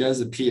 it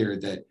does appear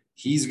that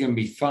he's going to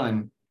be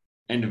fun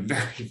and a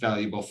very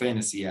valuable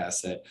fantasy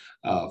asset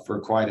for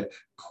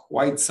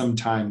quite some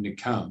time to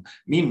come.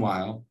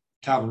 Meanwhile,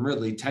 Calvin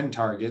Ridley, 10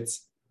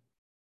 targets,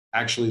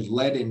 actually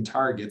led in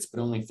targets,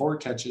 but only 4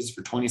 catches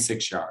for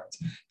 26 yards.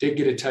 Did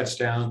get a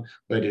touchdown,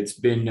 but it's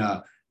been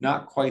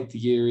not quite the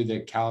year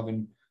that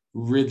Calvin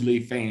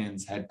Ridley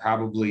fans had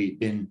probably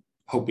been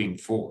hoping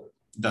for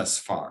thus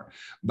far.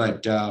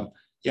 But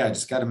yeah, I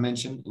just got to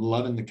mention,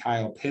 loving the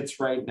Kyle Pitts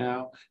right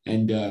now.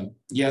 And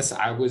yes,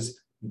 I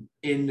was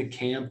in the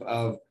camp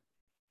of,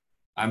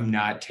 I'm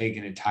not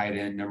taking a tight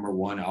end number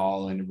 1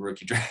 all in a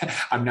rookie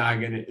draft. I'm not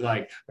going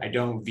to I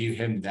don't view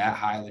him that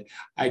highly.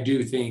 I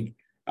do think,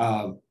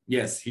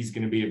 yes, he's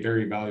going to be a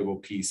very valuable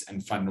piece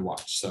and fun to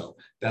watch. So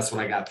that's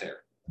what I got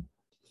there.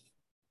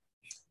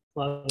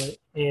 Love it.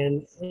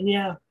 And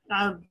yeah,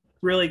 I've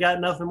really got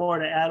nothing more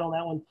to add on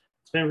that one.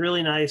 It's been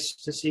really nice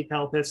to see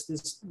Kyle Pitts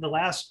the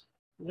last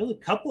really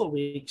couple of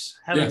weeks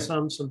having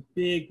some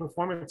big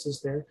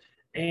performances there.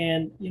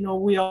 And, you know,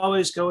 we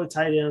always go with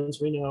tight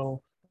ends. We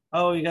know,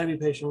 oh, you got to be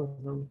patient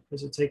with them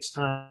because it takes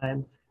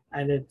time.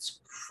 And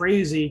it's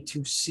crazy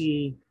to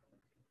see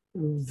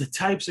the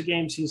types of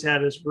games he's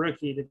had as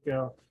rookie to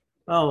go,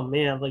 oh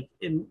man, like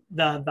in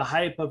the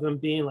hype of him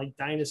being like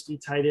dynasty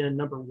tight end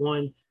number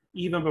 1,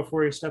 even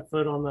before he stepped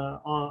foot on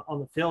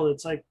the field.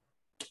 It's like,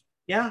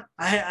 yeah,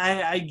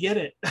 I get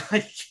it. I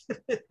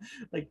get it.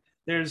 Like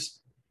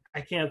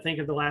I can't think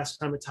of the last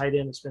time a tight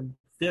end has been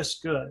this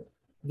good,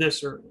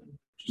 this early.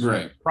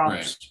 Right.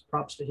 Props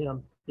to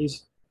him. He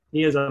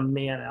is a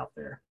man out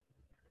there.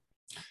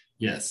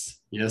 Yes,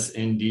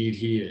 indeed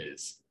he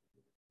is.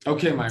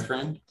 Okay, my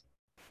friend.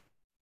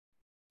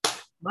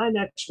 My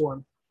next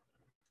one.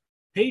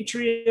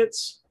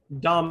 Patriots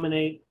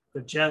dominate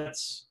the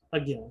Jets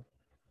again.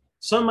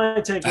 Some of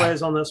my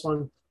takeaways on this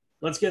one.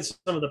 Let's get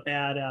some of the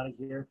bad out of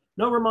here.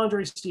 No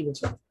Ramondre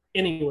Stevenson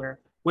anywhere,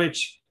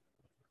 which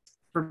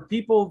for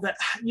people that,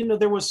 you know,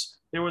 there was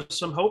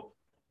some hope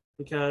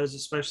because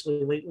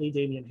especially lately,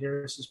 Damian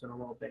Harris has been a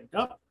little banged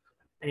up.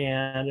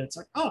 And it's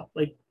like, oh,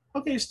 like,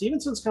 okay,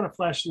 Stevenson's kind of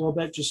flashed a little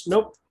bit. Just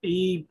nope,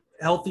 he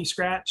healthy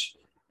scratch.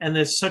 And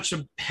there's such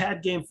a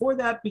bad game for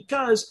that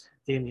because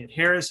Damian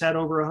Harris had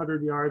over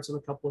 100 yards and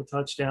a couple of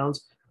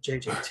touchdowns.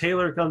 J.J.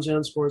 Taylor comes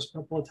in, scores a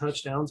couple of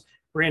touchdowns.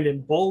 Brandon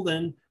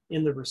Bolden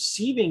in the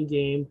receiving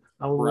game,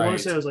 I want to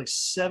say it was like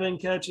 7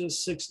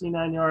 catches,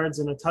 69 yards,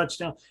 and a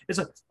touchdown. It's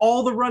like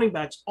all the running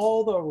backs,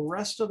 all the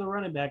rest of the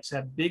running backs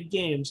have big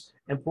games,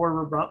 and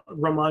poor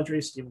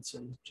Ramondre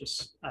Stevenson,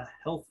 just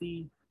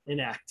healthy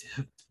and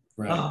active.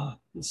 Right.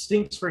 It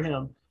stinks for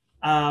him.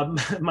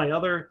 My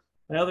other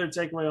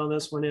takeaway on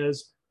this one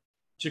is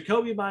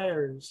Jacoby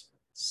Myers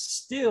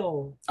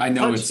still I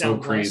know it's so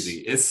touchdown-less.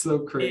 crazy. It's so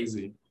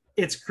crazy.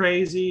 It's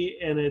crazy,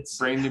 and it's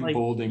Brandon like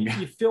Bolden.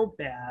 you feel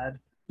bad.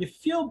 You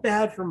feel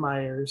bad for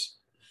Myers,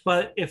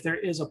 but if there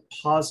is a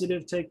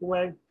positive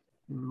takeaway,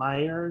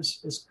 Myers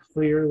is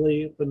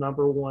clearly the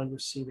number one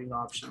receiving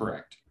option.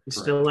 Correct. He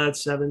still had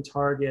 7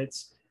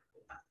 targets.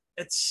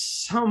 At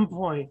some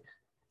point,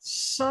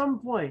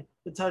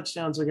 the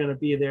touchdowns are going to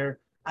be there.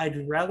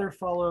 I'd rather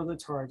follow the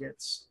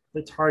targets,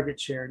 the target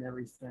share and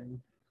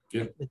everything.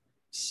 Yep.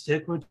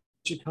 Stick with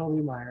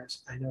Jakobi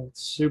Meyers. I know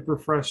it's super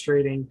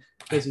frustrating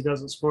because he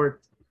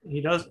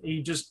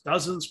just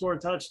doesn't score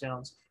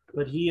touchdowns,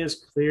 but he is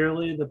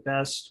clearly the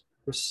best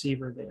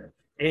receiver there.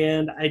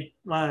 And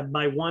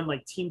my one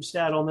like team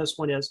stat on this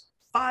one is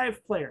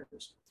 5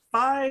 players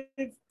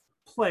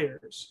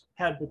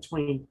had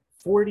between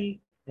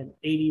 40 and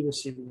 80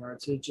 receiving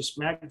yards. It's just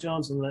Mac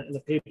Jones and the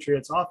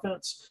Patriots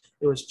offense.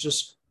 It was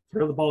just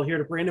throw the ball here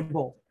to Brandon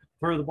Bolden,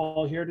 throw the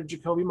ball here to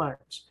Jakobi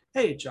Meyers.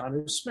 Hey,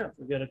 Jonnu Smith,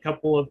 we got a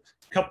couple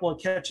of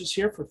catches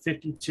here for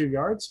 52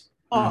 yards.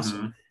 Awesome.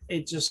 Mm-hmm.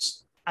 It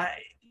just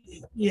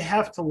you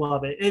have to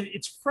love it.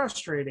 It's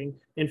frustrating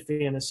in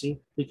fantasy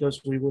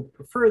because we would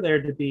prefer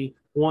there to be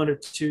 1 or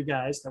 2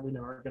 guys that we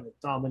know are going to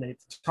dominate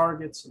the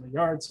targets and the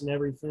yards and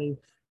everything.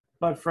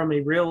 But from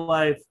a real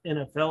life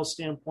NFL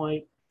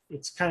standpoint,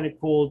 it's kind of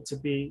cool to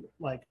be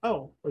like,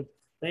 oh, like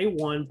they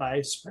won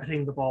by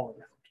spreading the ball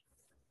around.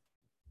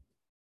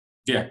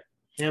 Yeah.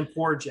 And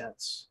poor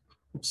Jets.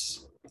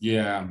 Oops.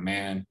 Yeah,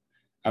 man.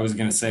 I was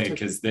going to say,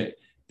 because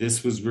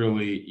this was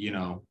really,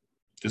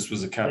 this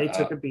was a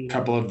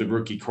couple of the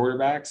rookie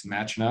quarterbacks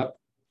matching up,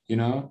 in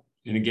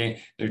a game.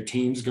 Their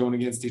teams going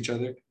against each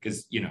other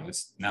because,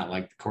 it's not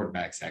like the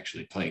quarterbacks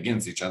actually play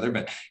against each other,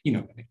 but,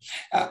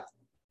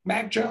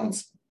 Mac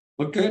Jones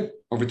looked good,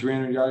 over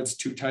 300 yards,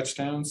 2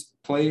 touchdowns,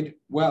 played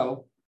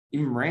well,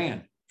 even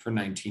ran for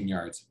 19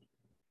 yards.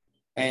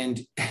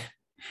 And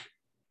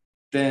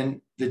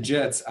then the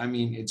Jets, I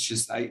mean, it's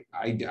just, I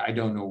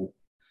don't know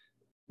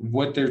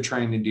what they're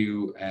trying to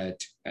do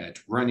at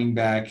running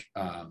back.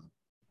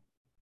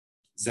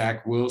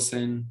 Zach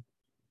Wilson,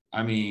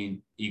 I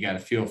mean, you got to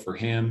feel for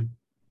him.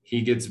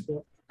 He gets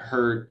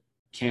hurt,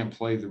 can't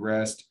play the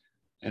rest.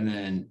 And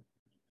then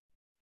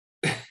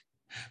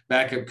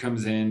backup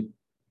comes in,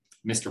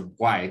 Mr.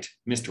 White,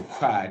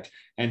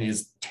 and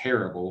is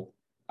terrible,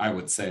 I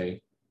would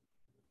say.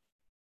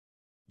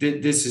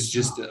 This is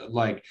just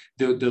like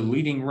the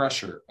leading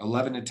rusher,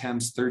 11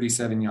 attempts,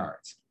 37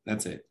 yards.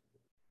 That's it.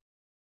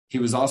 He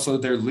was also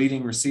their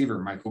leading receiver,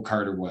 Michael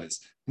Carter was.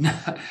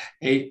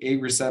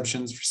 8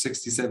 receptions for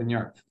 67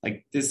 yards.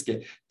 Like this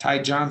kid, Ty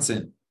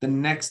Johnson, the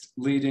next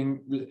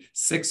leading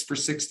 6 for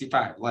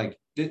 65. Like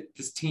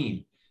this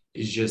team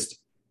is just,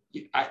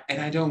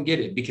 I don't get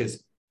it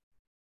because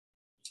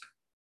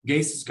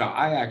Gase Scott,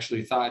 I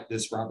actually thought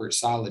this Robert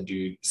Saleh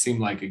dude seemed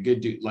like a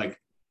good dude. Like,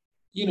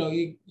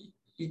 you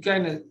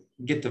kind of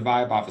get the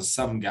vibe off of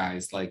some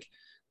guys. Like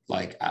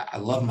I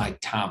love Mike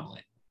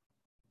Tomlin.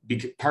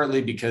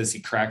 Partly because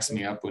he cracks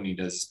me up when he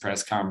does his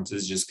press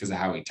conferences just because of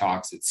how he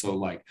talks. It's so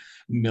like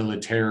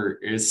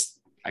militarist.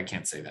 I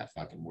can't say that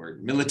fucking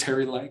word.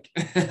 Military-like.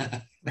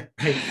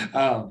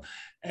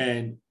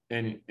 And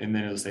then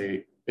he'll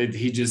say,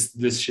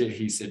 this shit,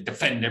 he said,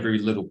 defend every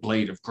little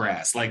blade of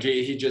grass. Like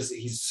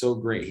he's so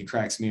great. He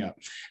cracks me up.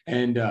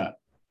 And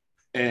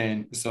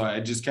so I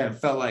just kind of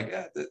felt like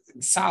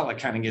Saleh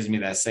kind of gives me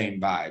that same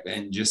vibe.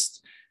 And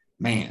just,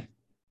 man,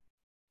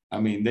 I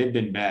mean, they've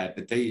been bad,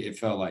 but it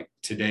felt like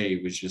today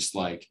was just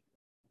like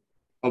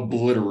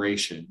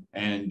obliteration.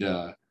 And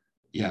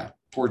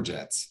poor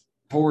Jets.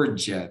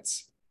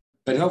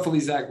 But hopefully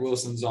Zach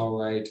Wilson's all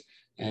right.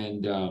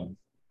 And,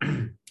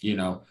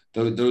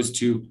 those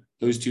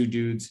two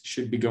dudes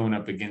should be going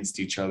up against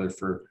each other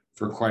for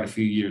quite a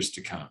few years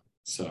to come.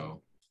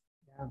 So,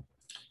 yeah.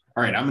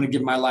 All right, I'm going to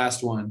give my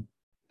last one.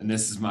 And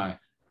this is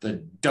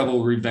the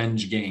double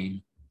revenge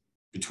game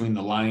between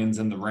the Lions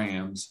and the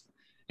Rams.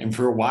 And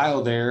for a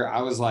while there,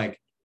 I was like,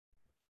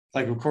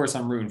 of course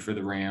I'm rooting for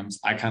the Rams.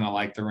 I kind of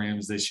like the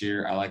Rams this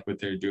year. I like what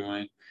they're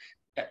doing.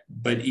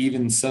 But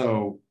even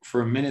so,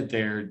 for a minute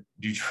there,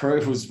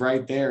 Detroit was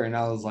right there. And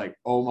I was like,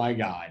 oh my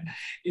God,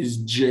 is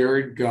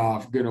Jared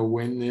Goff going to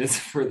win this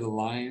for the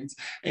Lions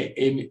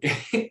in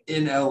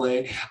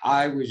LA?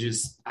 I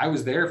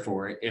was there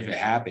for it if it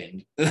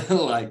happened,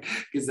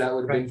 because that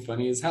would have been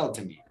funny as hell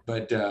to me.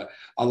 But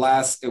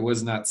alas, it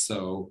was not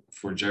so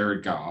for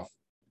Jared Goff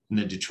and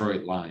the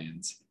Detroit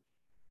Lions.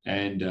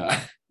 And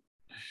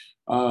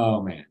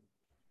oh man,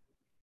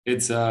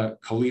 it's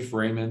Khalif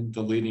Raymond,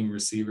 the leading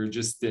receiver.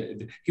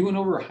 He went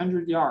over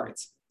 100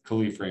 yards.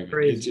 Khalif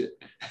Raymond,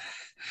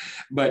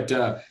 but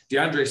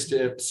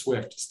DeAndre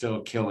Swift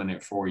still killing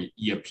it for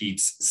you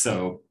peeps.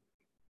 So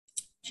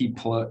keep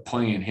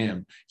playing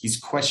him. He's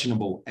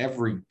questionable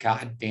every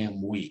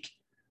goddamn week,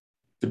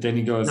 but then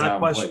he goes not out.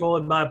 Questionable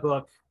in my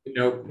book.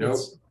 Nope.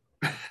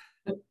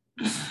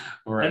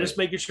 All right. I'm just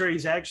making sure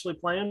he's actually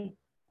playing,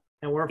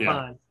 and we're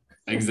fine.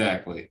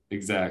 Exactly.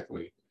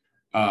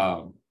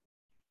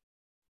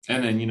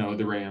 And then,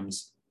 the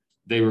Rams,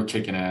 they were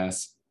kicking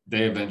ass.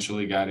 they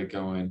eventually got it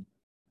going.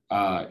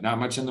 Not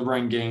much in the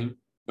run game,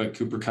 but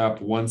Cooper Kupp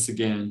once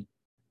again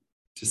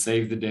to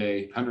save the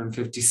day,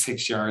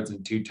 156 yards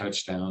and 2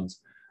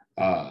 touchdowns.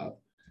 So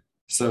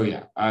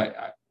yeah,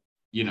 I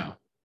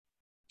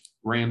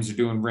Rams are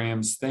doing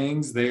Rams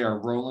things. They are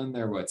rolling.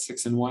 They're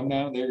 6-1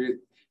 now. They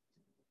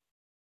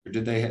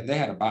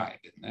had a bye,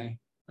 didn't they?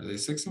 Are they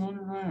 6-1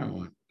 or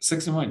 5-1?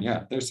 6-1,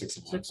 yeah, they're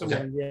 6-1.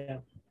 6-1, yeah.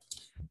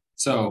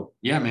 So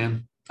yeah,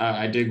 man,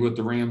 I dig what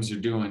the Rams are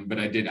doing, but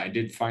I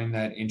did find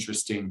that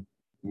interesting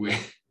when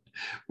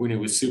it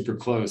was super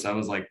close. I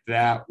was like,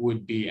 that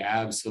would be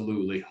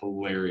absolutely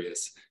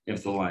hilarious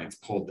if the Lions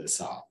pulled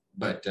this off.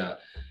 But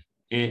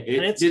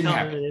it didn't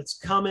happen. It's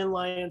coming,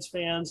 Lions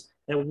fans.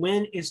 That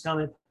win is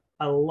coming.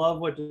 I love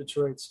what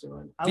Detroit's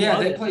doing.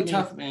 They play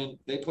tough, man.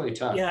 They play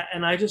tough. Yeah,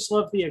 and I just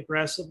love the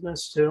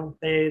aggressiveness too.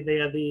 They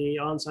had the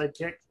onside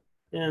kick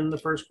in the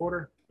first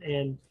quarter,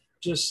 and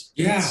just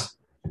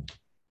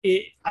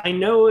I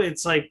know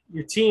it's like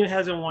your team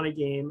hasn't won a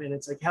game, and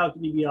it's like, how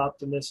can you be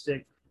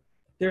optimistic?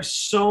 There's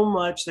so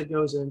much that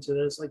goes into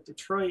this. Like,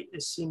 Detroit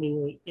is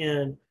seemingly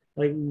in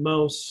like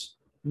most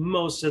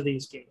of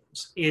these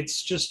games.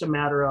 It's just a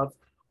matter of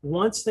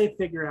once they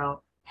figure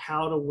out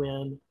how to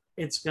win,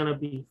 it's gonna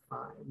be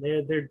fine.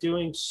 They're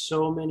doing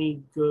so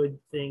many good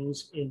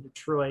things in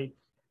Detroit,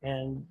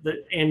 and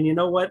you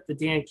know what? The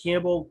Dan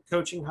Campbell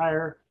coaching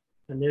hire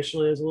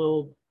initially is a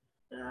little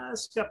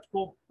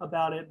skeptical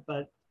about it,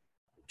 but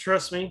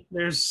trust me,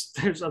 there's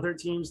other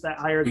teams that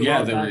hired. He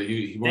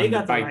wanted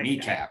to bite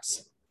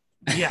kneecaps.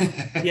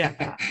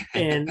 Yeah,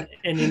 and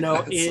you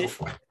know it.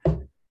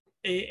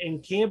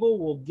 And Campbell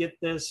will get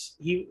this.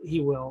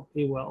 He will.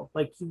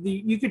 Like,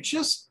 you could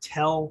just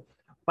tell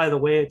by the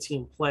way a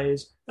team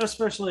plays,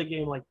 especially a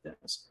game like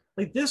this.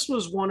 Like, this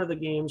was one of the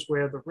games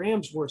where the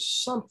Rams were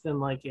something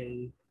like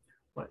a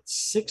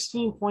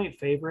 16-point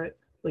favorite,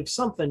 like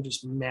something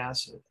just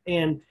massive.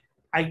 And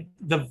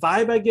the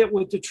vibe I get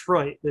with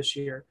Detroit this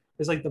year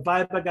is like the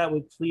vibe I got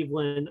with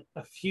Cleveland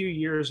a few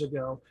years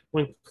ago,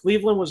 when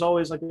Cleveland was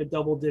always like a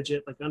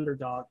double-digit like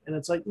underdog, and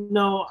it's like,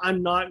 no,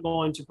 I'm not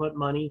going to put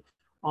money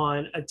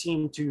on a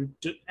team to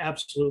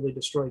absolutely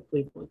destroy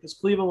Cleveland, because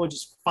Cleveland would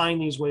just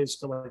find these ways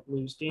to like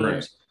lose games.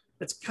 Right.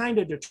 It's kind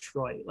of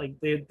Detroit. Like,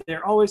 they're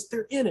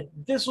in it.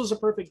 This was a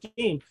perfect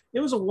game. It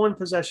was a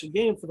 1-possession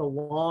game for the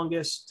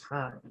longest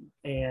time.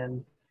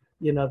 And,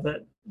 you know,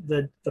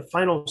 the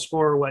final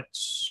score,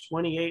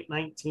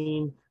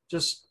 28-19,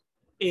 just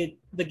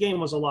the game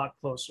was a lot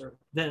closer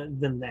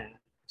than that.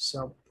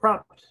 So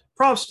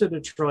props to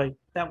Detroit.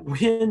 That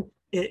win,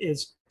 it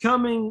is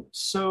coming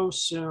so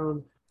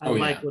soon. I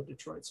like what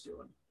Detroit's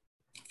doing.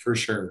 For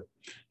sure.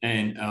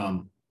 And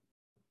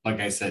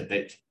like I said,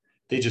 they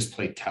just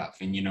play tough.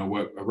 And you know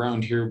what?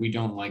 Around here, we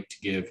don't like to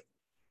give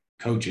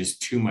coaches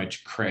too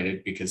much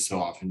credit, because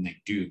so often they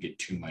do get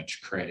too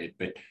much credit.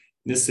 But in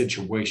this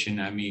situation,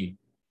 I mean,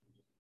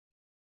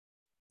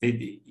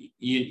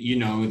 you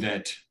know,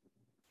 that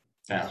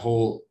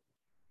whole,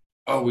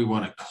 we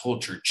want a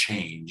culture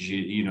change,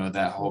 you know,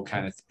 that whole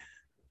kind of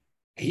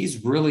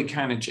he's really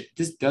kind of,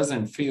 this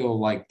doesn't feel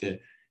like the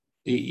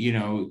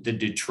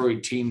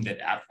Detroit team that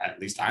at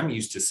least I'm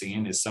used to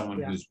seeing, as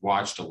someone who's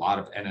watched a lot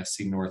of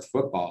NFC North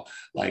football.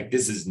 Like,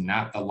 this is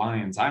not the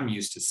Lions I'm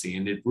used to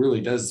seeing. It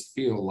really does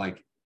feel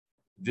like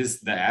the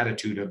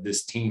attitude of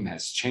this team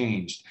has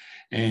changed,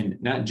 and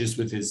not just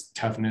with his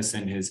toughness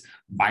and his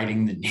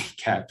biting the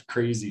kneecap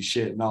crazy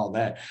shit and all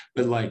that,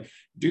 but like,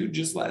 dude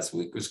just last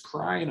week was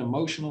crying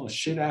emotional as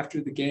shit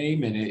after the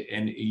game.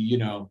 And you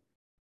know,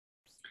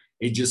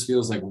 it just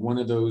feels like one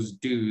of those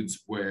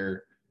dudes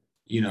where,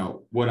 you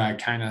know, what I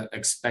kind of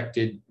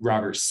expected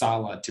Robert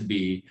Saleh to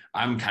be,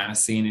 I'm kind of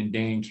seeing in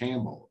Dan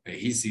Campbell.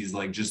 He sees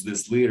like just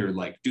this leader,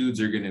 like dudes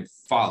are going to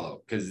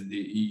follow, because,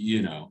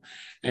 you know,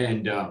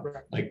 and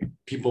like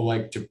people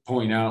like to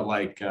point out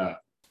like,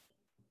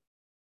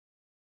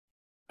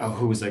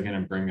 who was I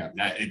going to bring up?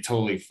 It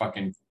totally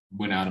fucking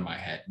went out of my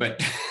head.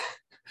 But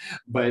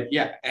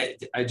yeah,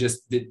 I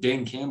just,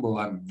 Dan Campbell,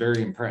 I'm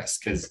very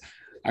impressed, because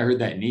I heard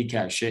that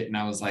kneecap shit and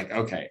I was like,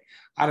 okay,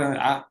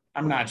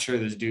 I'm not sure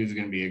this dude's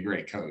going to be a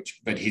great coach,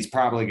 but he's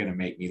probably going to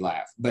make me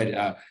laugh.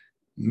 But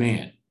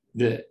man,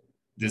 this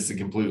is a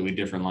completely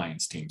different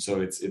Lions team. So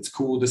it's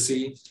cool to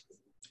see.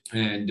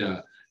 And,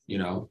 you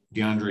know,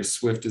 DeAndre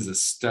Swift is a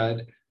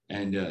stud.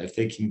 And if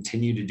they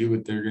continue to do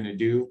what they're going to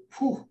do,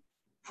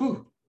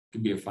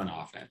 could be a fun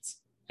offense.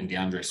 And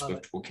DeAndre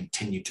Swift will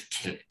continue to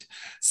kill it.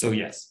 So,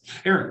 yes.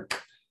 Aaron,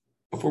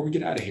 before we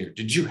get out of here,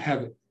 did you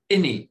have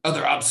any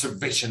other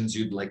observations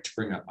you'd like to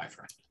bring up, my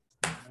friend?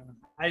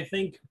 I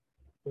think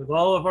with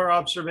all of our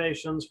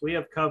observations, we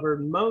have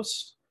covered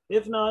most,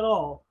 if not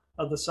all,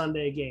 of the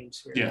Sunday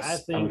games here. Yes, I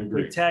think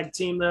we tag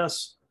team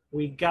this.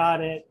 We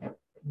got it.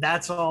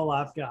 That's all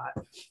I've got.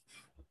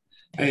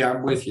 Hey,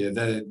 I'm with you.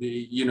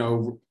 You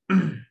know,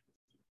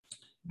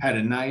 had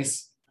a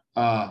nice,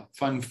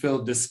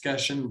 fun-filled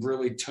discussion.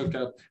 Really took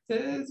up.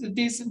 It's a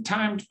decent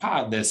timed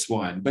pod, this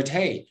one. But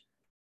hey,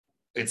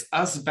 it's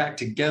us back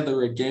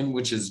together again,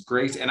 which is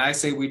great. And I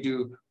say we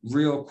do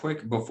real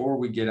quick before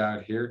we get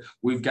out here.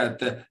 We've got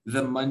the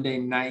Monday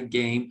night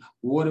game.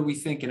 What are we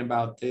thinking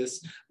about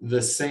this?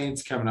 The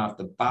Saints coming off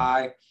the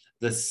bye.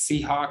 The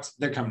Seahawks,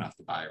 they're coming off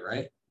the bye,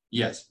 right?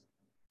 Yes.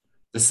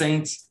 The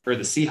Saints or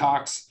the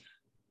Seahawks,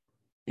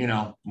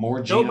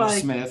 more Geno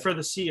Smith. For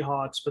the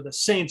Seahawks, but the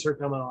Saints are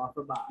coming off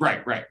a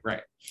bye.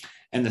 Right.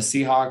 And the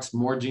Seahawks,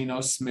 more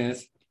Geno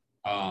Smith.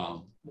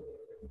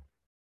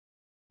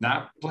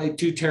 Not played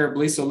too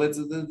terribly. So let's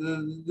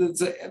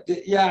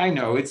I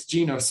know it's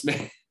Geno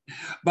Smith,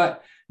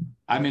 but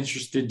I'm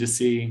interested to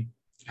see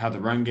how the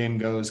run game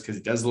goes because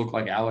it does look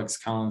like Alex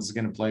Collins is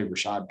going to play.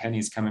 Rashad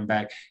Penny's coming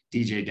back.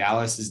 DJ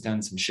Dallas has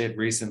done some shit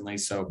recently.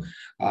 So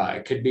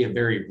it could be a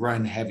very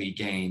run heavy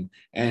game.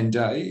 And,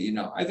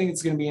 I think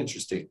it's going to be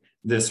interesting,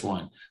 this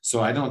one.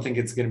 So I don't think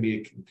it's going to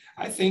be,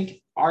 I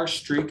think our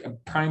streak of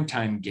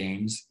primetime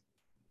games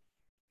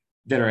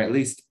that are at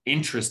least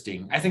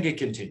interesting, I think it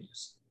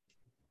continues.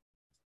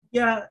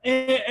 Yeah,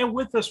 and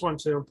with this one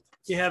too,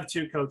 you have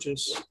two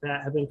coaches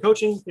that have been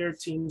coaching their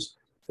teams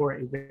for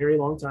a very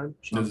long time.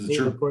 Sean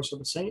Payton, of course, with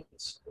the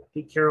Saints.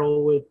 Pete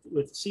Carroll with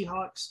the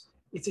Seahawks.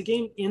 It's a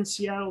game in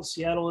Seattle.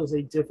 Seattle is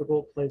a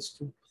difficult place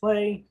to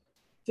play.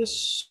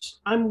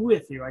 I'm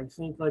with you. I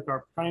think like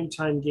our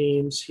primetime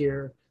games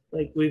here,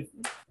 like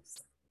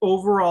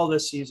overall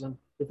this season,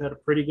 we've had a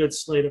pretty good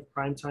slate of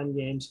primetime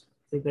games.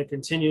 I think that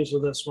continues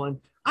with this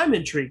one. I'm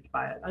intrigued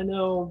by it. I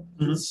know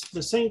the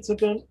Saints have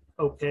been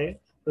okay.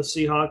 The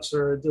Seahawks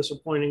are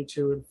disappointing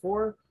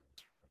 2-4.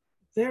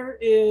 There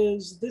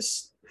is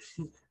this,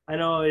 I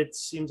know it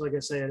seems like I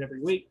say it every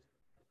week.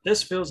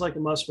 This feels like a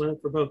must win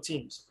for both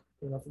teams.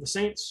 For the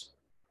Saints,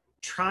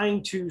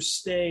 trying to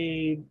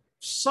stay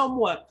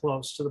somewhat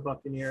close to the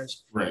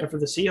Buccaneers. Right. And for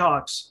the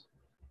Seahawks,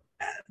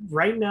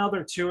 right now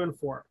they're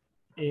 2-4.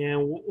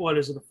 And what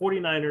is it? The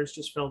 49ers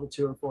just fell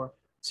to 2-4.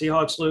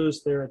 Seahawks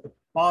lose. They're at the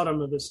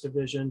bottom of this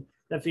division.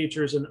 That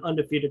features an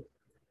undefeated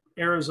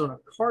Arizona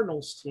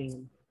Cardinals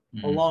team,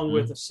 along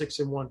with a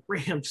 6-1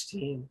 Rams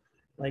team.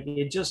 Like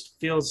it just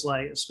feels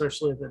like,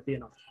 especially if it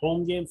being a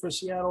home game for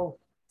Seattle,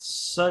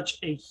 such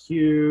a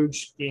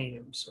huge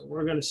game. So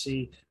we're going to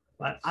see,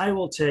 but I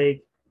will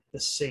take the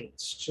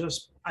Saints.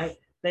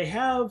 They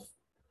have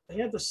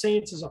the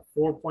Saints as a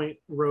 4-point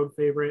road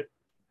favorite.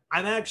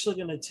 I'm actually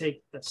going to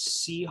take the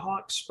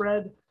Seahawks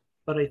spread,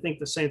 but I think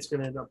the Saints are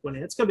going to end up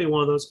winning. It's going to be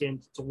one of those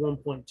games. It's a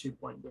 1-point,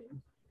 2-point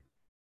game.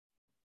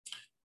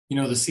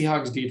 The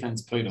Seahawks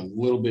defense played a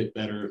little bit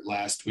better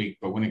last week,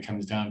 but when it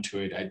comes down to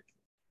it,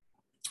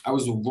 I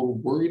was a little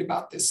worried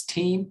about this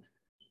team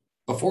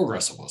before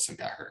Russell Wilson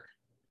got hurt.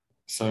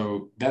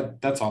 So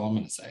that's all I'm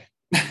going to say.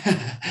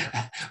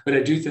 But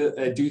I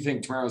do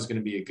think tomorrow is going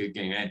to be a good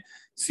game, and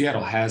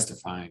Seattle has to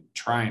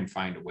try and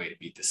find a way to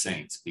beat the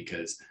Saints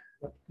because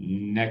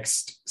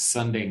next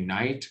Sunday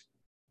night,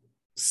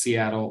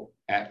 Seattle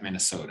at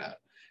Minnesota,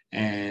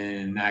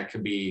 and that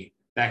could be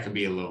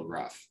a little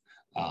rough.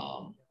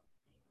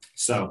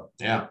 So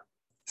yeah,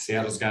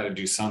 Seattle's got to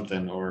do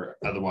something, or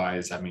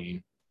otherwise,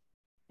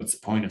 what's the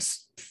point of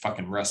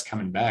fucking Russ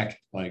coming back?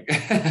 Like,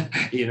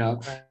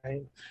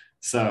 Right.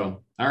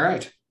 So, all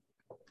right.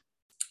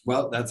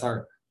 Well, that's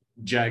our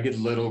jagged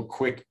little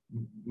quick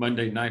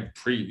Monday night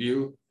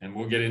preview, and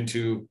we'll get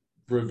into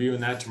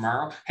reviewing that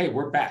tomorrow. Hey,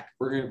 we're back.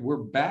 We're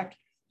back,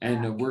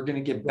 and we're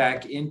gonna get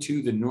back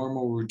into the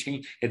normal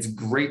routine. It's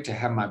great to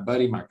have my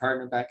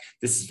partner back.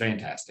 This is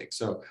fantastic.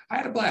 So I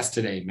had a blast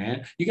today,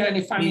 man. You got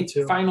any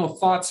final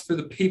thoughts for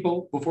the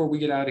people before we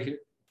get out of here?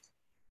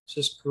 It's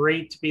just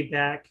great to be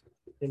back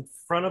in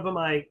front of a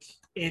mic.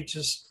 It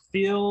just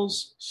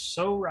feels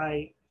so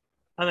right.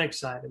 I'm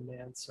excited,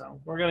 man. So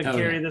we're going to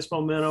carry this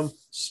momentum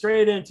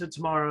straight into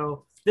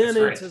tomorrow, then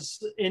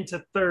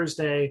into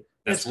Thursday.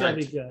 It's going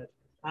to be good.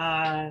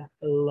 I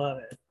love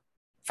it.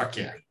 Fuck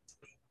yeah.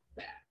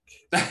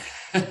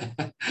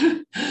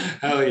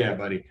 Hell yeah,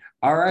 buddy.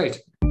 All right.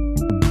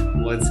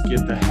 Let's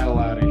get the hell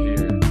out of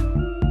here.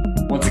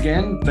 Once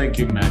again, thank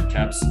you,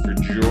 Madcaps, for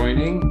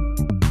joining.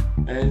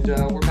 And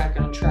we're back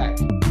on track.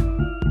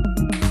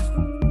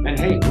 And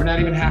hey, we're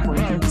not even halfway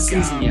through the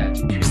season yet.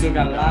 We still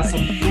got lots of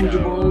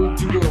football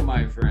to go,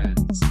 my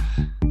friends.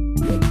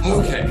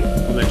 Okay,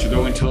 we'll let you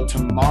go until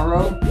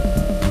tomorrow.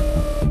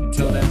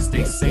 Until then,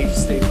 stay safe,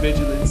 stay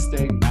vigilant,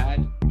 stay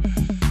mad.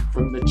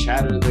 From the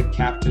chatter, the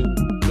captain,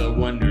 the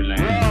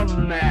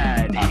Wonderland.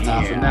 Mad That's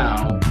all for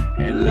now.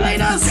 And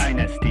Latest!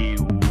 Dynasty.